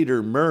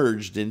later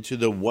merged into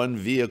the one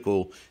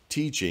vehicle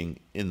teaching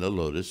in the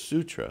Lotus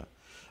Sutra.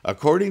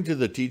 According to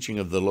the teaching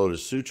of the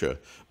Lotus Sutra,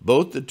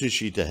 both the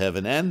Tushita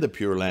heaven and the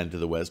Pure Land to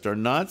the west are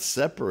not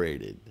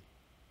separated.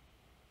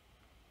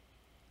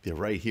 They're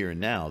right here and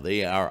now.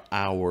 They are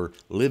our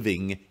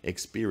living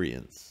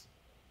experience.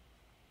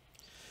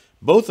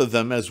 Both of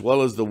them, as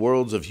well as the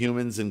worlds of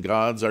humans and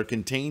gods, are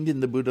contained in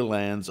the Buddha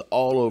lands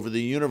all over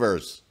the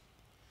universe.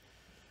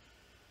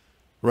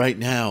 Right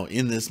now,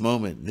 in this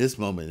moment, and this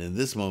moment, and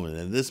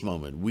this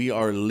moment, we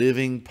are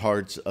living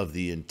parts of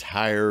the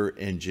entire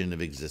engine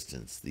of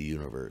existence, the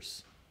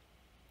universe.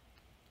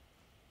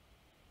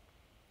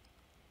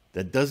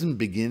 That doesn't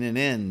begin and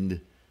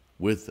end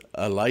with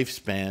a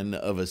lifespan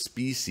of a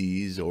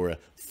species or a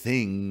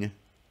thing.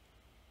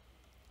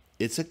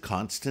 It's a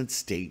constant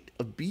state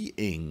of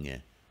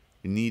being.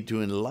 We need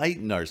to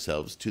enlighten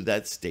ourselves to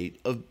that state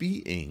of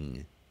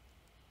being.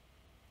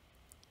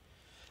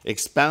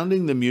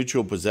 Expounding the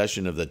mutual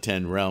possession of the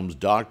 10 realms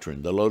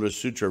doctrine, the Lotus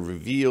Sutra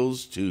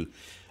reveals to,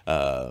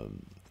 I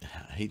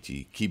hate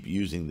to keep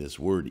using this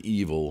word,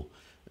 evil.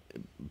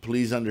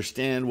 Please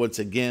understand, once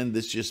again,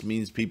 this just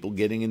means people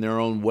getting in their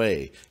own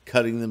way,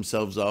 cutting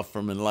themselves off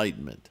from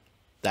enlightenment.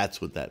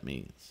 That's what that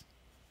means.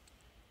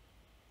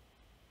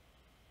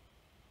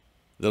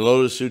 The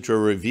Lotus Sutra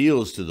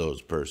reveals to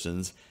those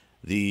persons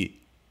the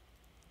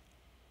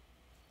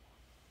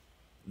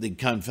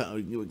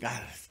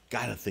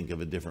gotta think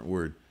of a different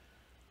word.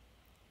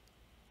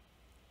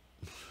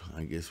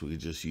 I guess we could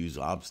just use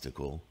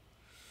obstacle.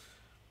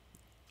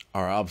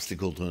 Our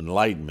obstacle to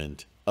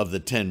enlightenment of the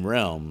 10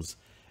 realms,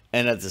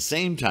 and at the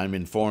same time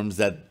informs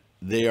that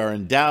they are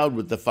endowed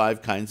with the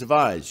 5 kinds of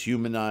eyes: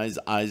 human eyes,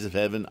 eyes of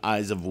heaven,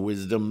 eyes of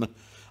wisdom,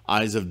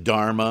 eyes of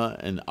Dharma,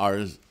 and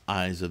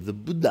eyes of the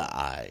Buddha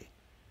eye.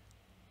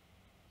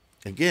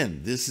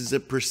 Again, this is a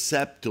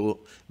perceptual.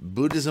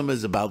 Buddhism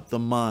is about the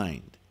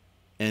mind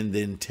and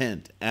the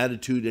intent,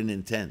 attitude and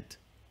intent.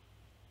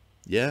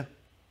 Yeah?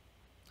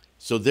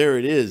 So there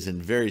it is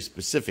in very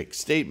specific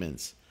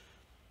statements,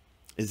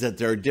 is that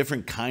there are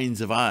different kinds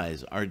of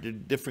eyes. Are there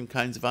different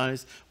kinds of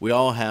eyes? We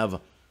all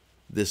have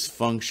this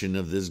function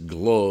of this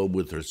globe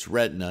with its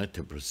retina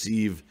to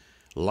perceive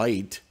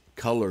light,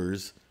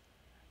 colors,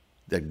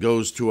 that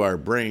goes to our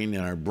brain,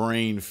 and our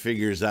brain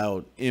figures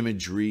out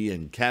imagery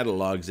and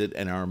catalogs it,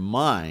 and our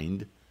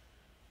mind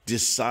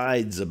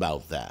decides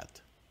about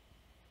that.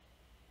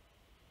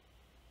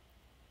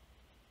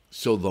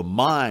 So the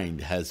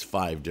mind has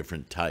 5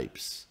 different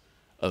types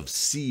of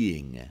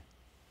seeing.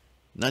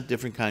 Not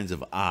different kinds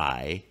of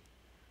eye,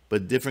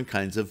 but different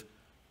kinds of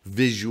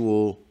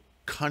visual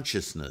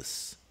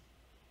consciousness.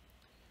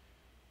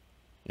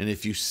 And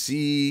if you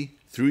see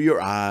through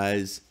your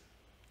eyes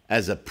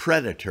as a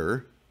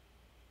predator,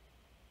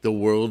 the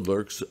world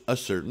looks a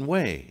certain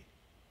way,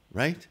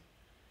 right?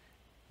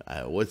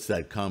 What's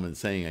that common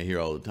saying I hear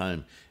all the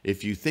time?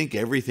 If you think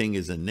everything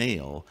is a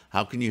nail,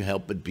 how can you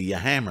help but be a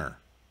hammer?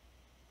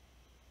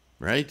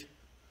 Right?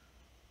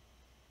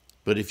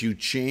 But if you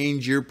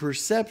change your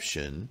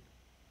perception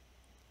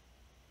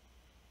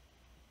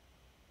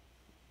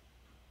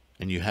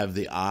and you have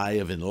the eye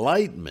of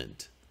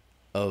enlightenment,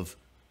 of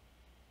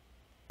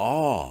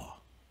awe,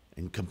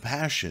 and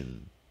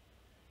compassion,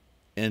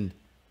 and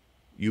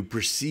you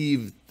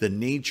perceive the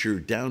nature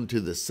down to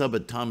the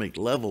subatomic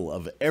level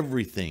of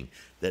everything,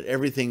 that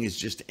everything is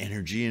just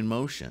energy in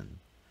motion,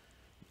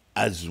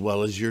 as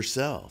well as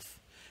yourself.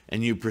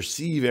 And you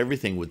perceive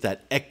everything with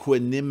that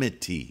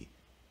equanimity.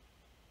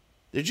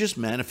 They're just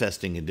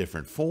manifesting in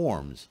different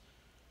forms.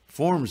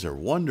 Forms are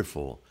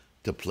wonderful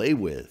to play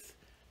with,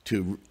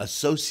 to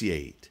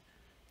associate,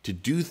 to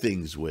do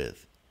things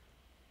with.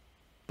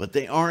 But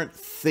they aren't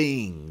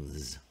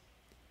things.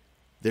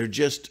 They're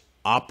just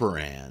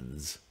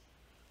operands,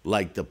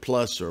 like the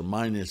plus or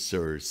minus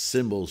or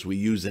symbols we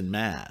use in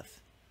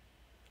math.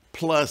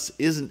 Plus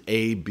isn't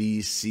A,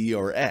 B, C,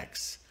 or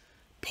X.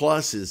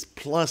 Plus is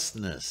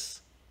plusness.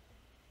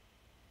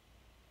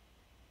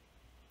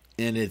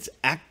 And it's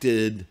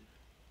acted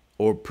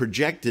or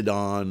projected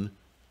on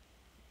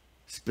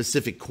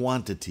specific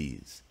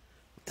quantities.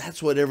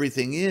 That's what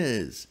everything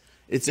is.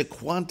 It's a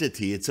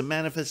quantity. It's a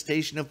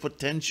manifestation of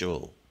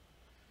potential.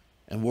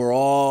 And we're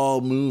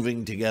all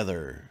moving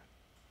together.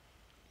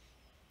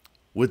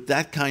 With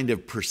that kind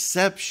of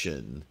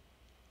perception,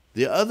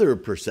 the other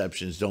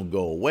perceptions don't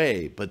go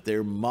away, but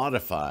they're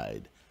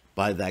modified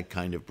by that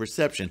kind of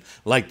perception.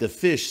 Like the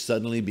fish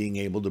suddenly being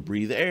able to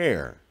breathe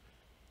air.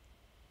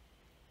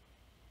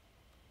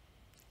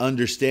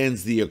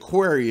 Understands the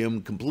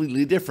aquarium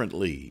completely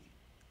differently.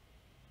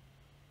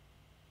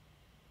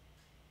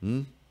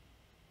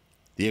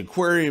 The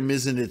aquarium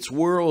isn't its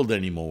world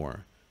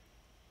anymore.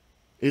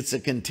 It's a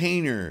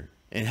container.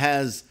 It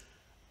has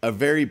a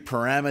very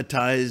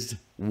parameterized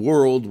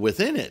world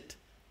within it.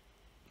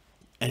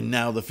 And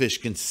now the fish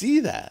can see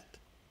that.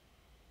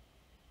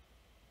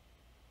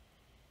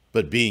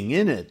 But being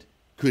in it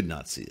could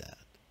not see that.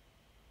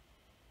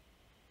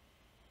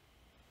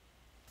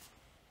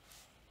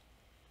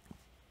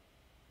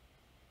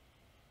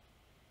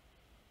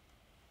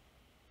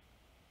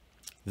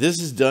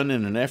 This is done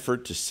in an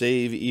effort to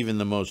save even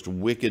the most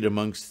wicked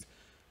amongst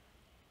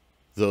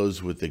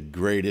those with the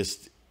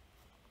greatest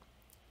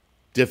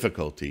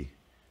difficulty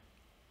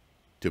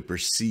to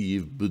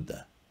perceive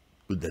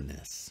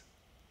Buddhaness.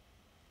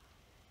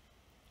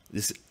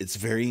 It's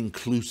very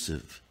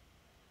inclusive.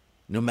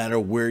 No matter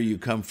where you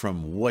come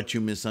from, what you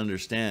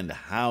misunderstand,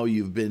 how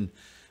you've been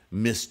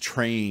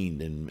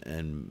mistrained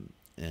and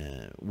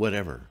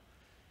whatever.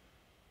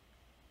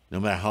 No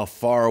matter how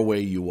far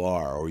away you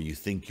are or you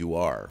think you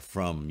are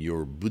from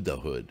your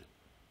Buddhahood,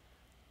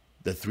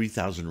 the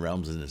 3,000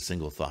 realms in a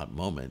single thought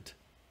moment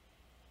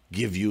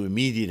give you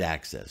immediate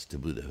access to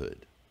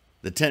Buddhahood.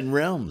 The 10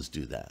 realms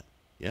do that,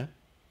 yeah?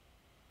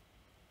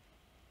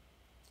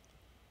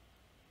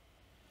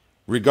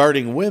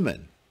 Regarding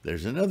women,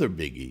 there's another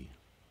biggie.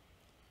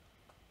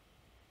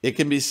 It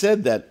can be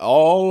said that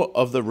all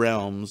of the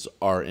realms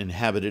are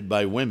inhabited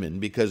by women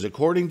because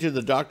according to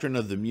the doctrine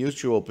of the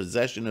mutual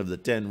possession of the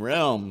 10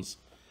 realms,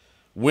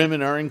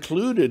 women are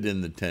included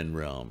in the 10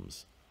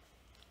 realms.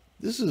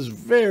 This is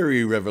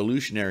very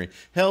revolutionary.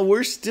 Hell,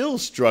 we're still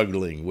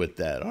struggling with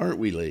that, aren't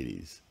we,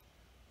 ladies?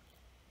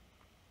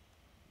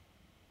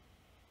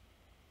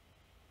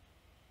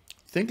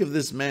 Think of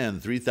this man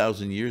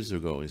 3,000 years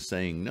ago is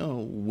saying, no,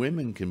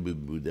 women can be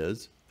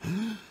Buddhas.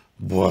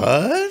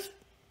 What?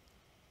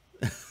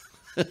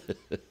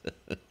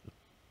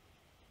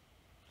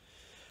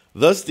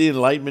 Thus, the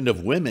enlightenment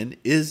of women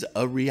is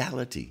a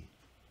reality.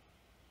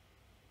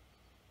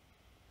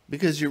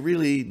 Because you're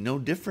really no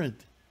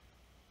different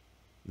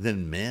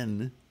than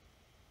men.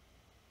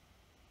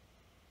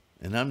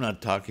 And I'm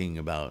not talking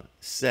about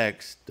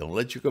sex. Don't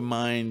let your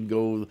mind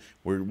go.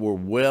 We're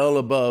well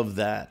above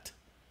that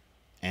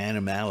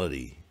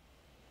animality.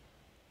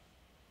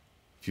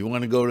 If you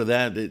want to go to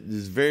that,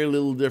 there's very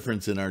little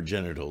difference in our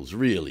genitals,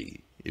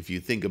 really, if you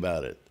think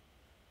about it.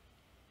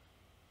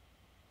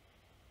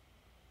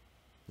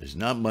 There's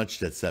not much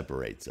that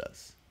separates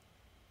us.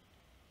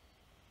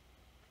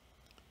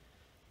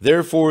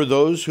 Therefore,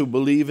 those who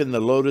believe in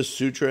the Lotus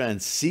Sutra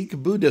and seek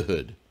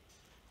Buddhahood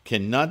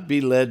cannot be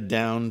led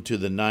down to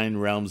the 9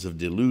 realms of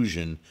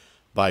delusion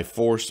by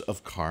force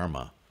of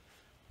karma.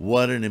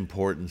 What an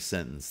important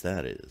sentence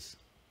that is.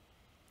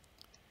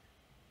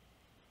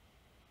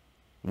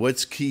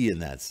 What's key in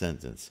that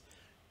sentence?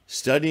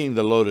 Studying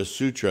the Lotus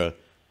Sutra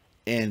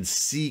and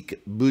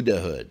seek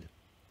Buddhahood.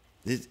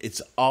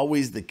 It's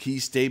always the key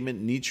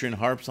statement. Nichiren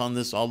harps on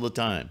this all the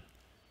time.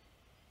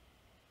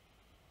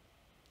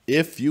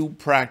 If you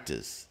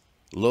practice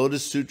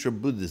Lotus Sutra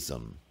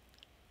Buddhism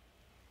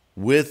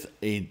with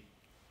a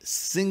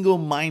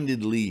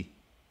single-mindedly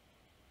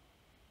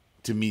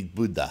to meet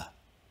Buddha,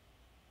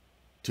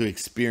 to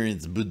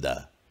experience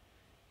Buddha,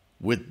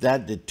 with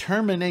that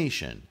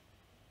determination,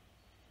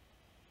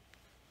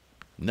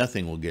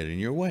 nothing will get in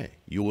your way.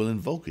 You will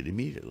invoke it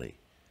immediately.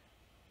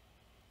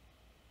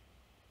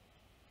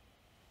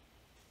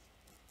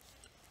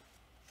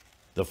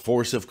 The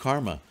force of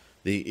karma,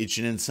 the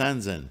Ichinen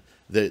Sanzen,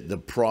 the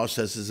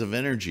processes of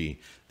energy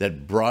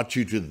that brought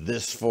you to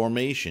this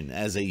formation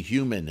as a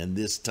human in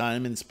this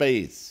time and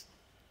space,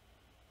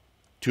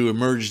 to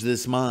emerge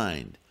this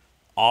mind,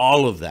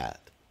 all of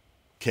that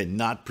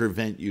cannot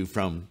prevent you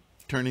from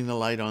turning the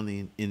light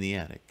on in the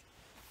attic.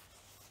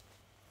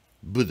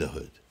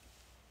 Buddhahood.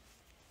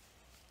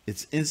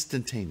 It's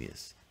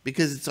instantaneous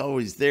because it's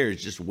always there.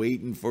 It's just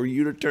waiting for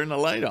you to turn the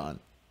light on.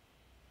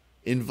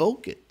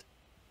 Invoke it.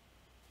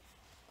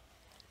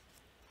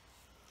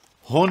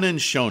 Honen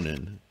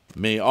Shonen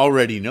may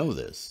already know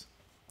this.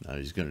 Now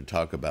he's going to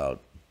talk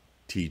about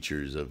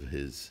teachers of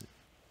his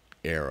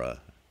era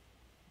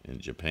in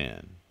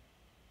Japan.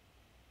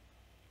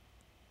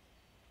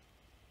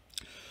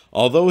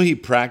 Although he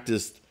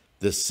practiced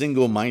the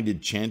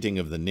single-minded chanting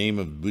of the name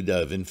of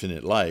Buddha of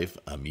infinite life,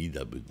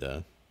 Amida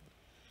Buddha,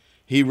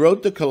 he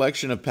wrote the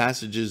collection of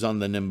passages on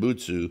the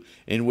Nembutsu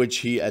in which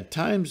he at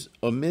times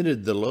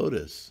omitted the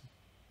lotus.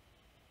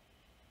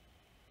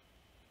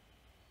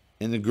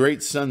 In the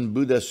Great Sun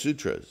Buddha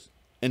Sutras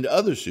and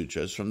other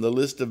sutras from the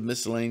list of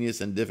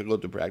miscellaneous and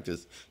difficult to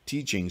practice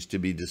teachings to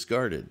be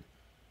discarded.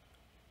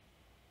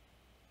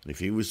 If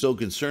he was so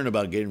concerned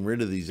about getting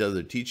rid of these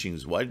other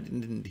teachings, why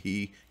didn't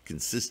he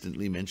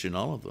consistently mention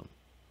all of them?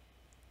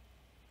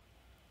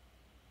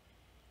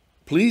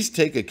 Please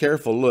take a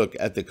careful look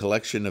at the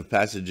collection of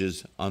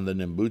passages on the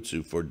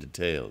Nembutsu for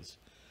details.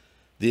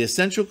 The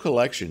essential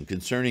collection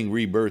concerning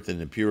rebirth in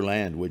the Pure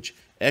Land, which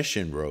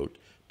Eshin wrote,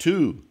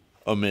 too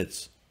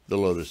omits the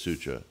Lotus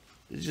Sutra.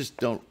 They just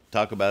don't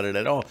talk about it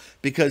at all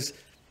because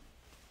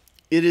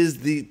it is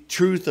the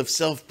truth of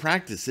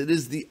self-practice. It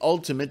is the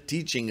ultimate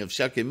teaching of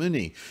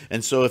Shakyamuni.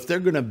 And so if they're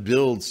going to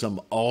build some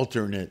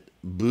alternate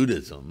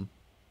Buddhism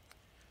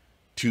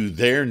to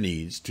their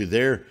needs, to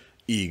their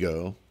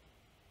ego,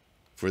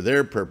 for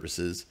their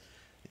purposes,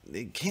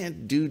 they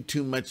can't do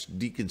too much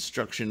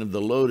deconstruction of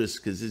the lotus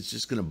because it's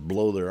just going to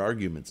blow their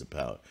arguments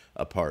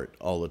apart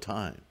all the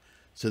time.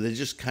 So they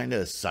just kind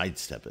of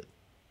sidestep it.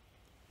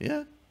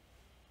 Yeah?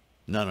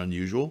 Not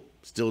unusual.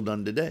 Still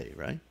done today,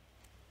 right?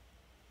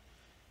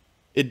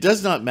 It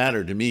does not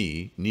matter to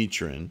me,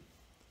 Nichiren,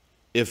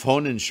 if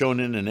Honen,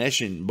 Shonen, and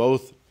Eshin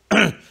both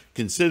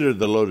consider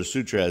the Lotus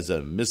Sutra as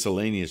a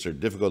miscellaneous or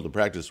difficult to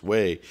practice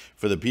way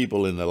for the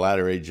people in the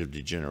latter age of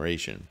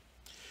degeneration.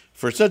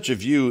 For such a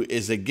view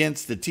is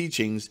against the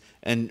teachings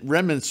and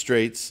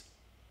remonstrates,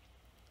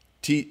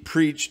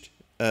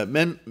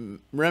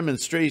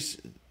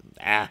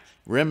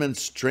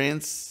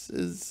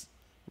 remonstrances,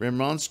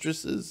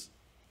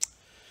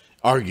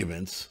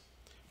 arguments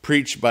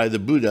preached by the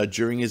Buddha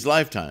during his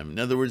lifetime. In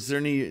other words,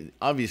 he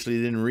obviously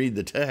didn't read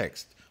the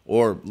text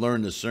or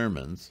learn the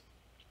sermons,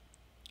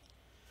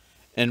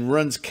 and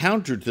runs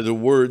counter to the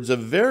words of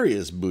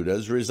various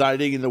Buddhas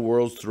residing in the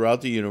worlds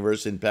throughout the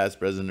universe in past,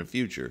 present, and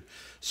future.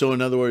 So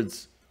in other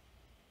words,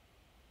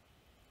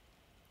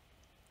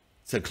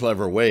 it's a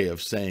clever way of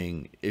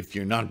saying, if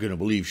you're not going to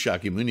believe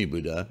Shakyamuni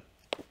Buddha,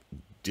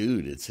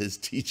 dude, it's his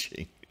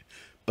teaching.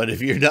 But if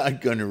you're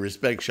not going to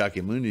respect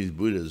Shakyamuni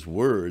Buddha's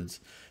words,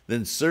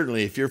 then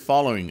certainly if you're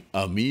following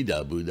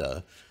Amida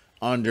Buddha,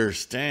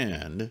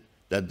 understand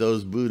that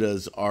those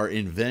Buddhas are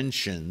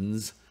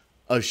inventions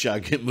of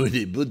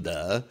Shakyamuni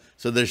Buddha,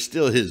 so they're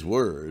still his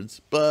words,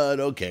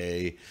 but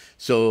okay.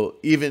 So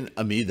even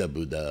Amida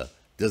Buddha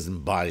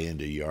doesn't buy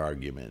into your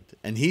argument.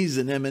 And he's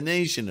an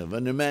emanation of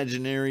an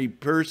imaginary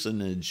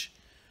personage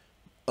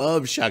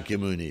of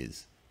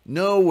Shakyamuni's.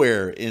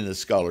 Nowhere in the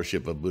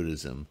scholarship of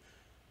Buddhism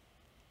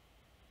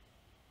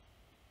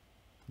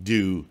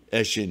do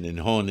Eshin and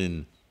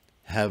Honen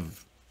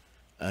have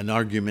an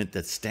argument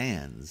that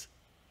stands.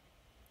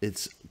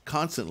 It's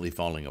constantly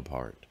falling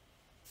apart.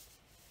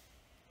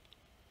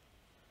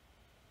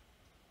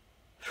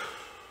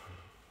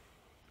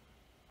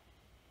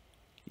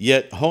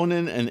 Yet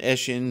Honen and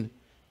Eshin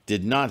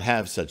did not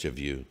have such a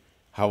view.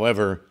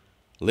 However,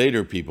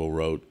 later people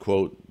wrote,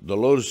 quote, the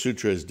Lotus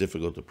Sutra is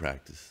difficult to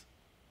practice.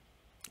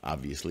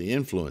 Obviously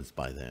influenced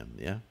by them,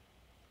 yeah?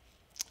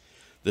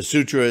 The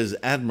sutra is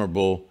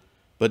admirable,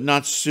 but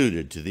not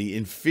suited to the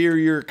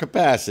inferior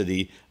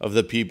capacity of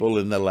the people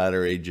in the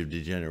latter age of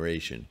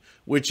degeneration,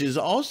 which is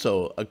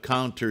also a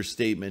counter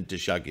statement to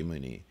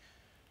Shakyamuni.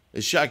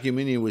 As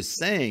Shakyamuni was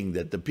saying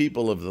that the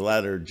people of the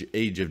latter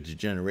age of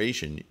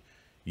degeneration,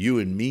 you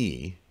and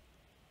me,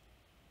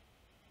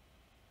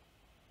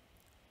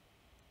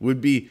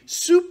 would be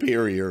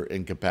superior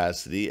in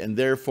capacity and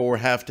therefore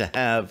have to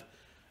have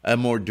a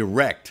more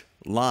direct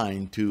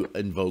line to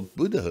invoke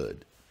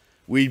Buddhahood.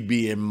 We'd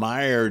be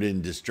mired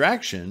in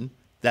distraction.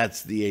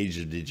 That's the age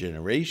of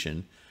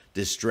degeneration.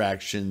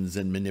 Distractions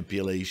and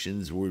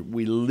manipulations.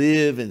 We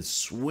live and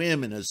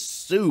swim in a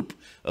soup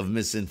of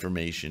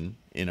misinformation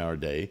in our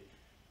day.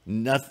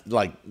 Nothing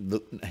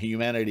like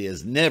humanity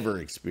has never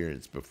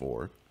experienced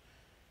before.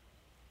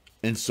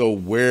 And so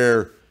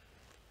where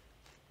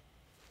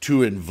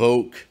to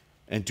invoke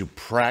and to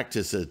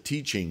practice a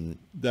teaching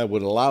that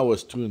would allow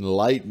us to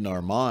enlighten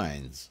our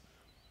minds,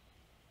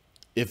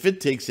 if it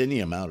takes any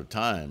amount of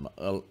time,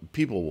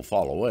 people will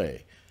fall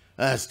away.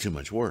 That's too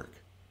much work.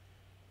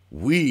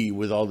 We,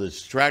 with all the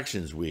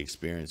distractions we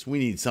experience, we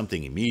need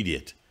something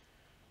immediate.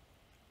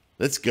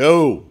 Let's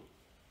go.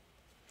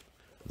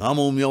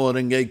 Namo Myoho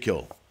Renge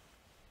Kyo.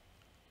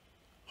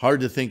 Hard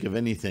to think of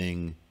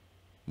anything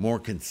more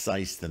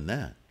concise than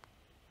that.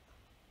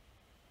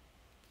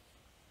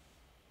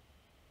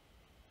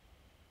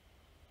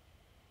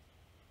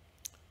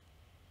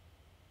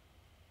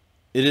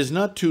 It is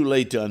not too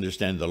late to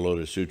understand the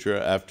Lotus Sutra.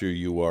 After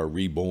you are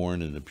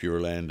reborn in the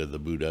pure land of the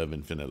Buddha of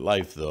infinite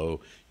life, though,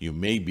 you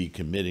may be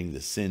committing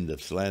the sin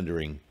of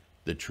slandering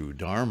the true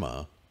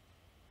Dharma.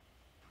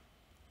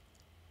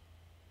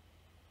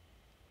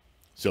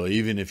 So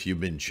even if you've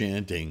been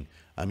chanting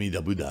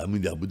Amida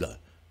Buddha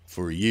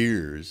for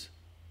years,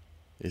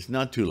 it's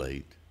not too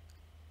late.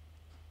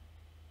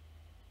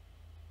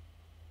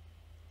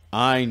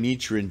 I,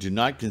 Nichiren, do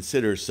not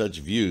consider such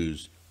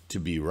views to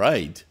be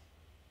right.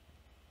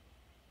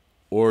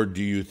 Or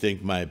do you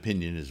think my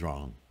opinion is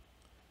wrong?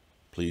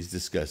 Please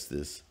discuss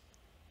this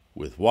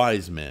with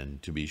wise men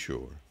to be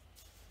sure.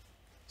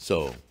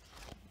 So,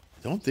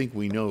 I don't think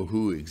we know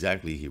who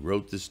exactly he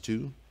wrote this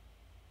to.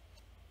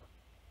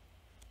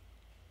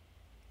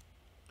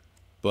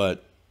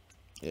 But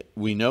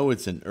we know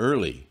it's an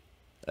early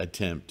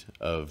attempt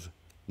of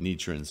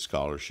Nichiren's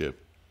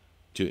scholarship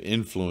to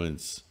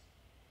influence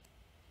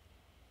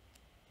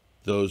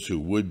those who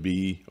would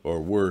be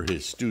or were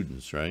his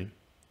students, right?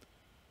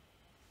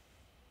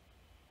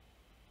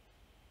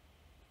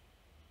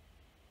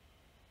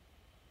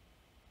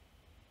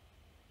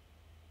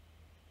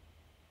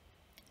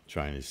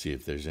 Trying to see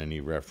if there's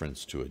any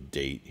reference to a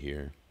date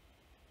here.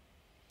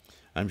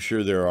 I'm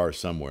sure there are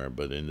somewhere,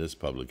 but in this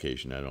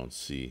publication I don't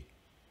see.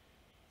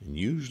 And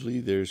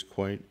usually there's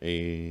quite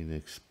an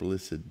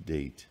explicit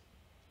date.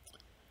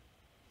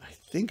 I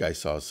think I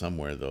saw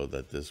somewhere, though,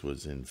 that this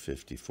was in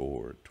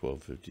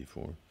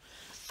 1254.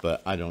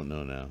 But I don't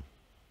know now.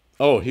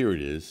 Oh, here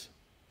it is.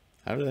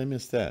 How did I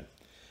miss that?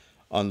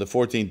 On the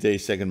 14th day,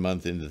 second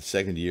month, into the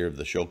second year of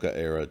the Shoka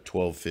era,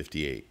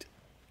 1258.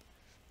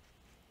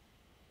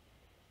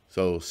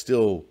 So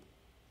still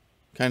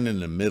kind of in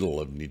the middle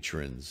of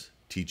Nichiren's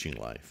teaching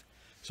life.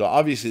 So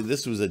obviously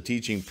this was a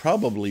teaching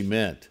probably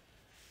meant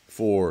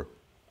for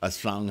a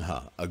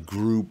sangha, a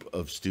group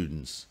of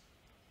students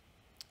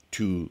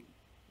to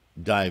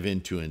dive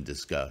into and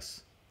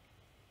discuss.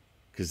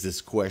 Because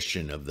this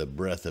question of the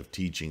breadth of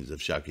teachings of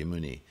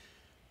Shakyamuni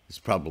is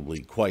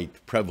probably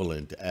quite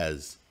prevalent,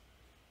 as,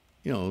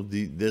 you know,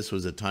 this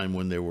was a time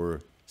when there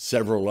were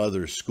several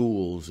other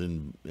schools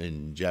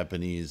in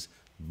Japanese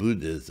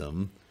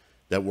Buddhism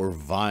that were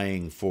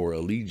vying for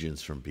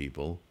allegiance from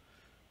people.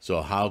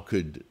 So how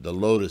could the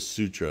Lotus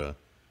Sutra,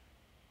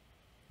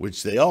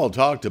 which they all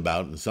talked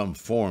about in some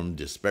form,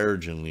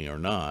 disparagingly or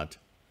not,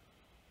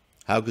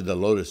 how could the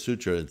Lotus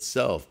Sutra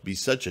itself be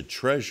such a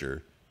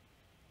treasure,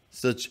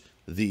 such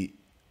the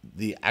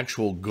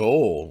actual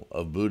goal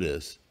of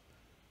Buddhism,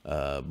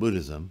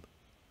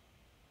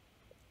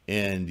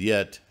 and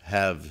yet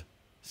have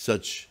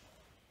such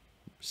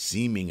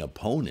seeming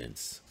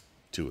opponents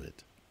to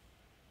it?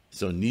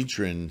 So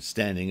Nichiren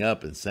standing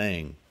up and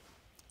saying,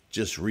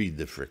 just read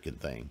the frickin'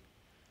 thing.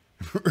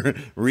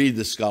 Read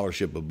the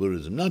scholarship of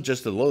Buddhism, not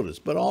just the Lotus,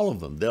 but all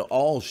of them. They'll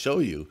all show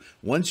you.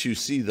 Once you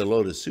see the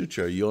Lotus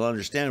Sutra, you'll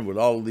understand what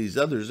all of these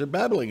others are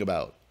babbling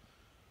about.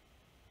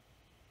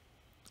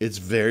 It's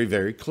very,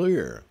 very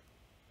clear.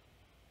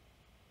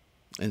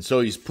 And so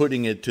he's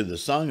putting it to the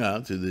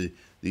Sangha, to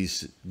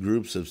these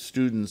groups of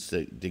students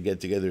to get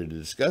together to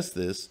discuss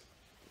this.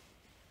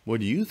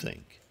 What do you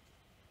think?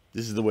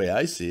 This is the way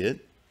I see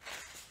it.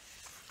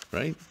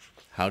 Right?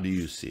 How do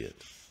you see it?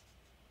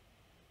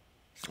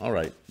 All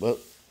right. Well,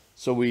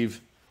 so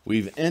we've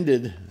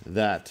ended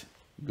that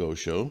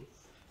Gosho.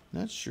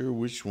 Not sure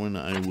which one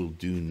I will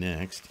do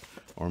next,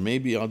 or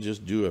maybe I'll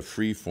just do a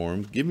free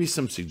form. Give me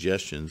some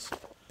suggestions,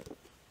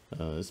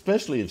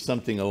 especially if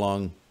something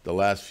along the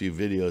last few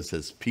videos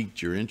has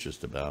piqued your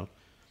interest about,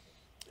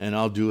 and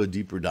I'll do a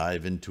deeper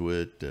dive into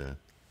it.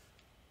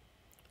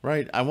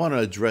 Right? I want to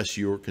address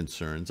your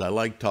concerns. I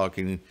like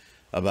talking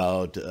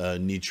about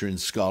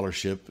Nichiren's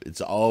scholarship.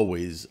 It's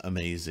always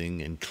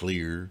amazing and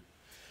clear.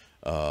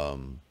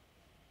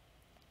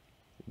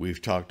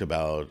 We've talked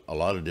about a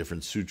lot of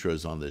different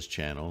sutras on this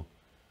channel.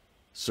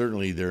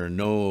 Certainly there are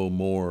no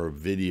more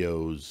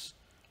videos.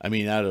 I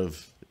mean, out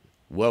of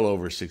well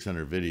over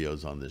 600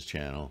 videos on this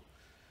channel,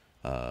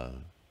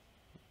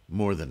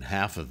 more than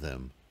half of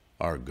them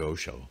are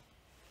Gosho.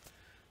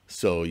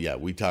 So yeah,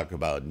 we talk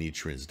about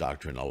Nichiren's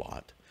doctrine a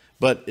lot.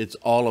 But it's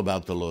all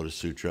about the Lotus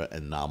Sutra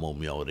and Namo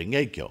Myo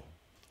Renge-kyo,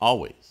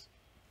 always.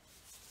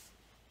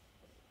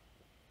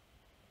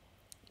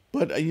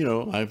 But you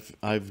know,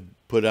 I've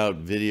put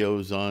out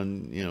videos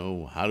on, you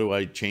know, how do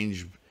I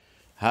change,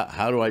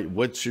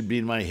 what should be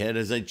in my head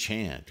as I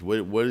chant?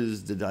 What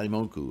is the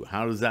daimoku?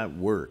 How does that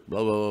work?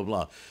 Blah blah blah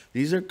blah.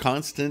 These are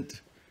constant,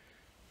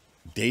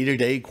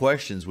 day-to-day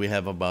questions we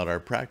have about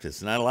our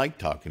practice, and I like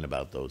talking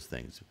about those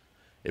things.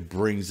 It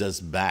brings us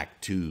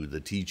back to the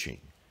teaching.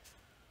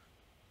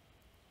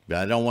 But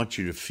I don't want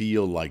you to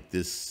feel like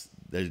this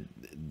that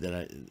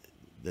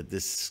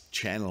this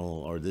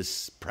channel or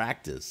this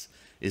practice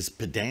is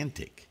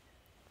pedantic.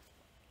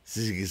 This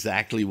is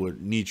exactly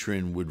what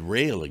Nichiren would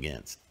rail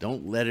against.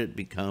 Don't let it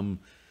become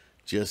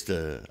just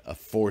a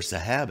force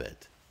of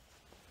habit,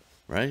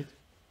 right?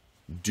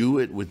 Do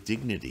it with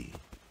dignity,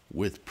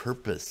 with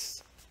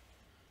purpose,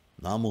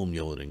 Namo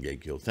Myoho Renge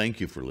Kyo.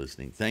 Thank you for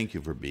listening. Thank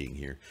you for being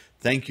here.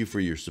 Thank you for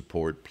your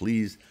support.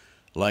 Please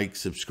like,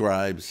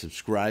 subscribe.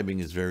 Subscribing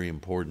is very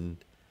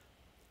important.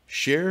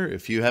 Share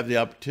if you have the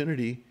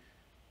opportunity.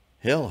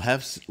 Hell,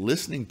 have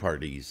listening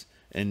parties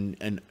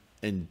and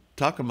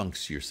talk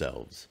amongst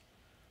yourselves.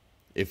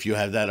 If you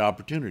have that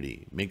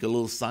opportunity, make a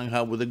little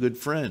sangha with a good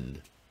friend.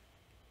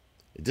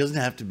 It doesn't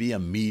have to be a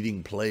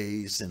meeting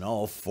place and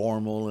all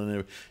formal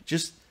and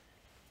just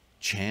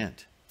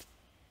chant.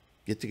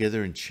 Get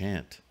together and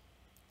chant.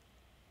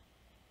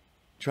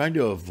 Trying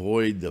to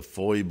avoid the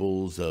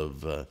foibles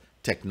of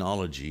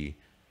technology.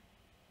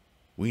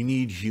 We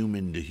need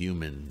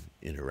human-to-human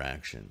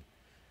interaction.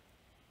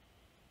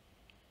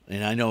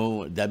 And I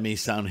know that may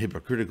sound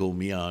hypocritical,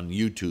 me on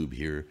YouTube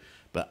here,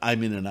 but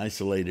I'm in an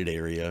isolated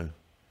area.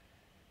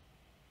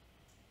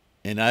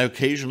 And I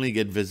occasionally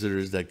get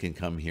visitors that can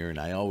come here, and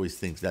I always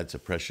think that's a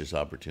precious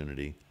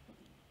opportunity.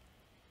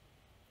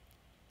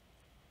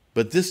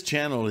 But this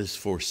channel is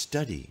for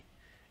study.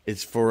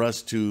 It's for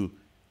us to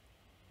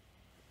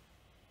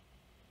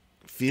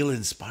feel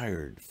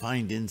inspired,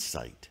 find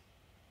insight.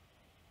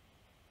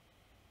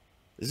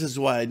 This is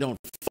why I don't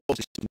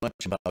focus too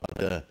much about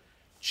the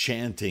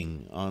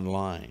chanting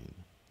online.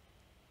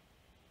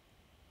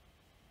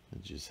 I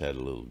just had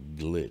a little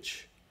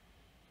glitch.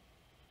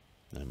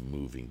 I'm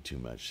moving too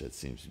much. That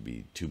seems to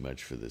be too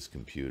much for this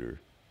computer.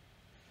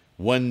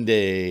 One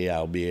day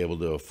I'll be able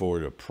to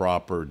afford a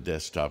proper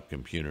desktop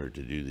computer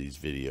to do these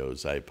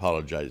videos. I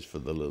apologize for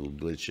the little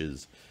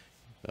glitches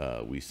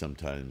we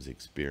sometimes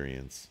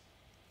experience.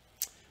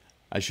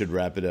 I should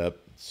wrap it up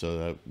so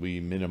that we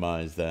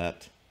minimize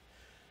that.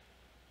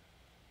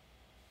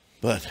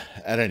 But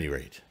at any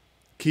rate,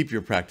 keep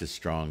your practice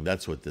strong.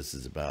 That's what this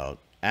is about.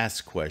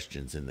 Ask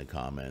questions in the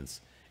comments.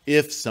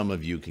 If some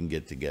of you can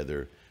get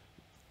together,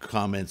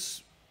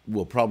 comments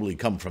will probably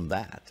come from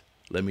that.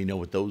 Let me know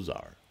what those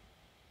are.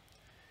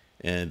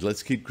 And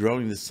let's keep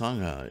growing the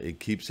Sangha. It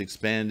keeps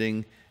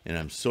expanding, and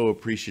I'm so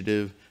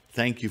appreciative.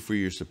 Thank you for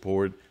your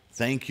support.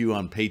 Thank you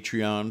on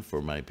Patreon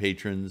for my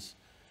patrons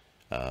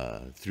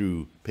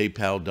through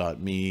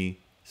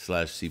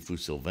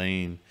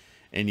paypal.me/SifuSylvain.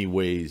 Any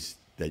ways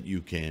that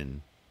you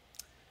can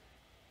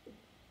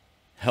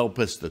help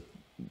us to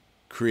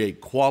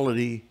create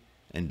quality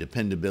and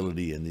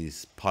dependability in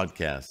these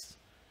podcasts.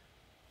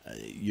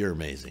 You're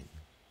amazing.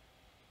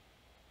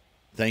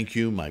 Thank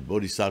you, my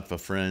Bodhisattva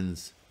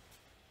friends.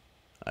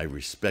 I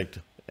respect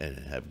and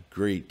have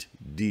great,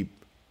 deep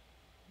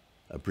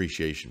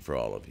appreciation for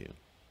all of you.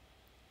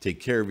 Take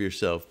care of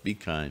yourself, be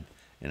kind,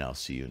 and I'll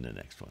see you in the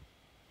next one.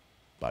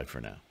 Bye for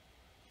now.